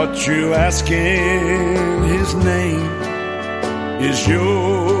 What you ask in His name is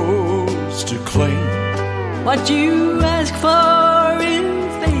yours to claim. What you ask for in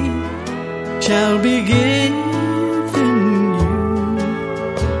faith shall be given you.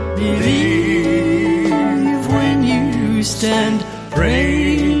 Believe when you stand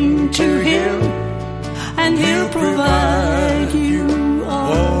praying to Him, and He'll provide you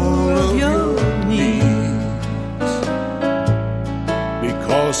all of your needs.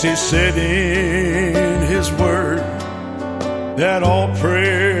 Because He said in His word that all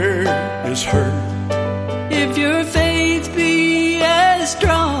prayer is heard. If your faith be as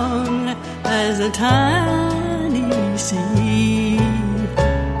strong as a tiny seed.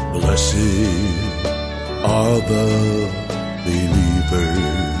 Blessed are the believers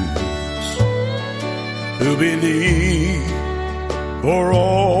who believe, for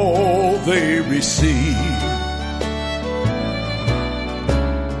all they receive.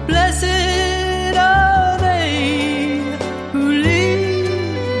 Blessed are they who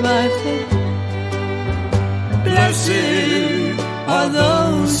live by faith. Blessed are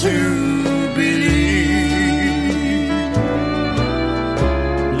those who believe.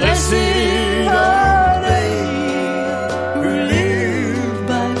 Blessed are they who live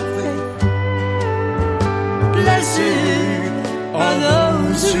by faith. Blessed are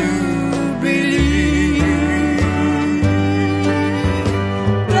those who believe.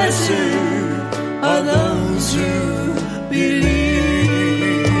 Blessed are those who believe.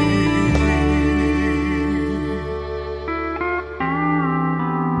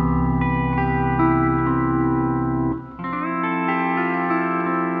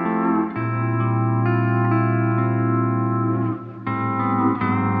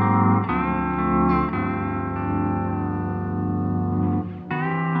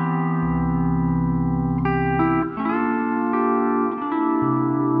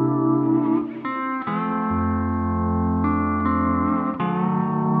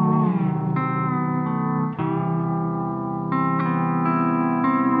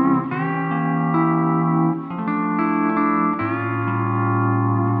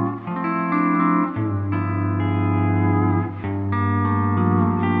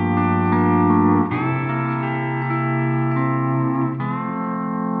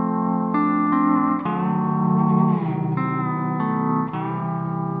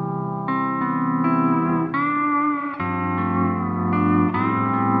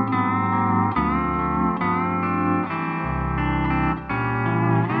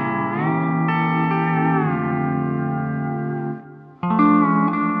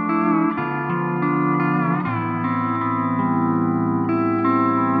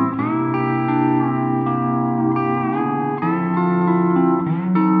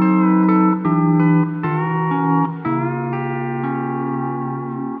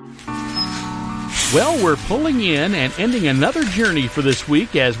 Well, we're pulling in and ending another journey for this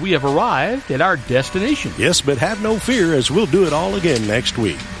week as we have arrived at our destination. Yes, but have no fear, as we'll do it all again next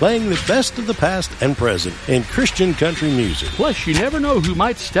week, playing the best of the past and present in Christian country music. Plus, you never know who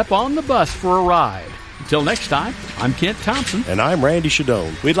might step on the bus for a ride. Until next time, I'm Kent Thompson. And I'm Randy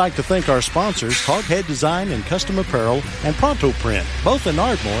Shadoan. We'd like to thank our sponsors, Hoghead Design and Custom Apparel and Pronto Print, both in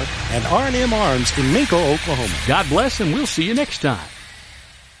Ardmore, and R&M Arms in Minko, Oklahoma. God bless, and we'll see you next time.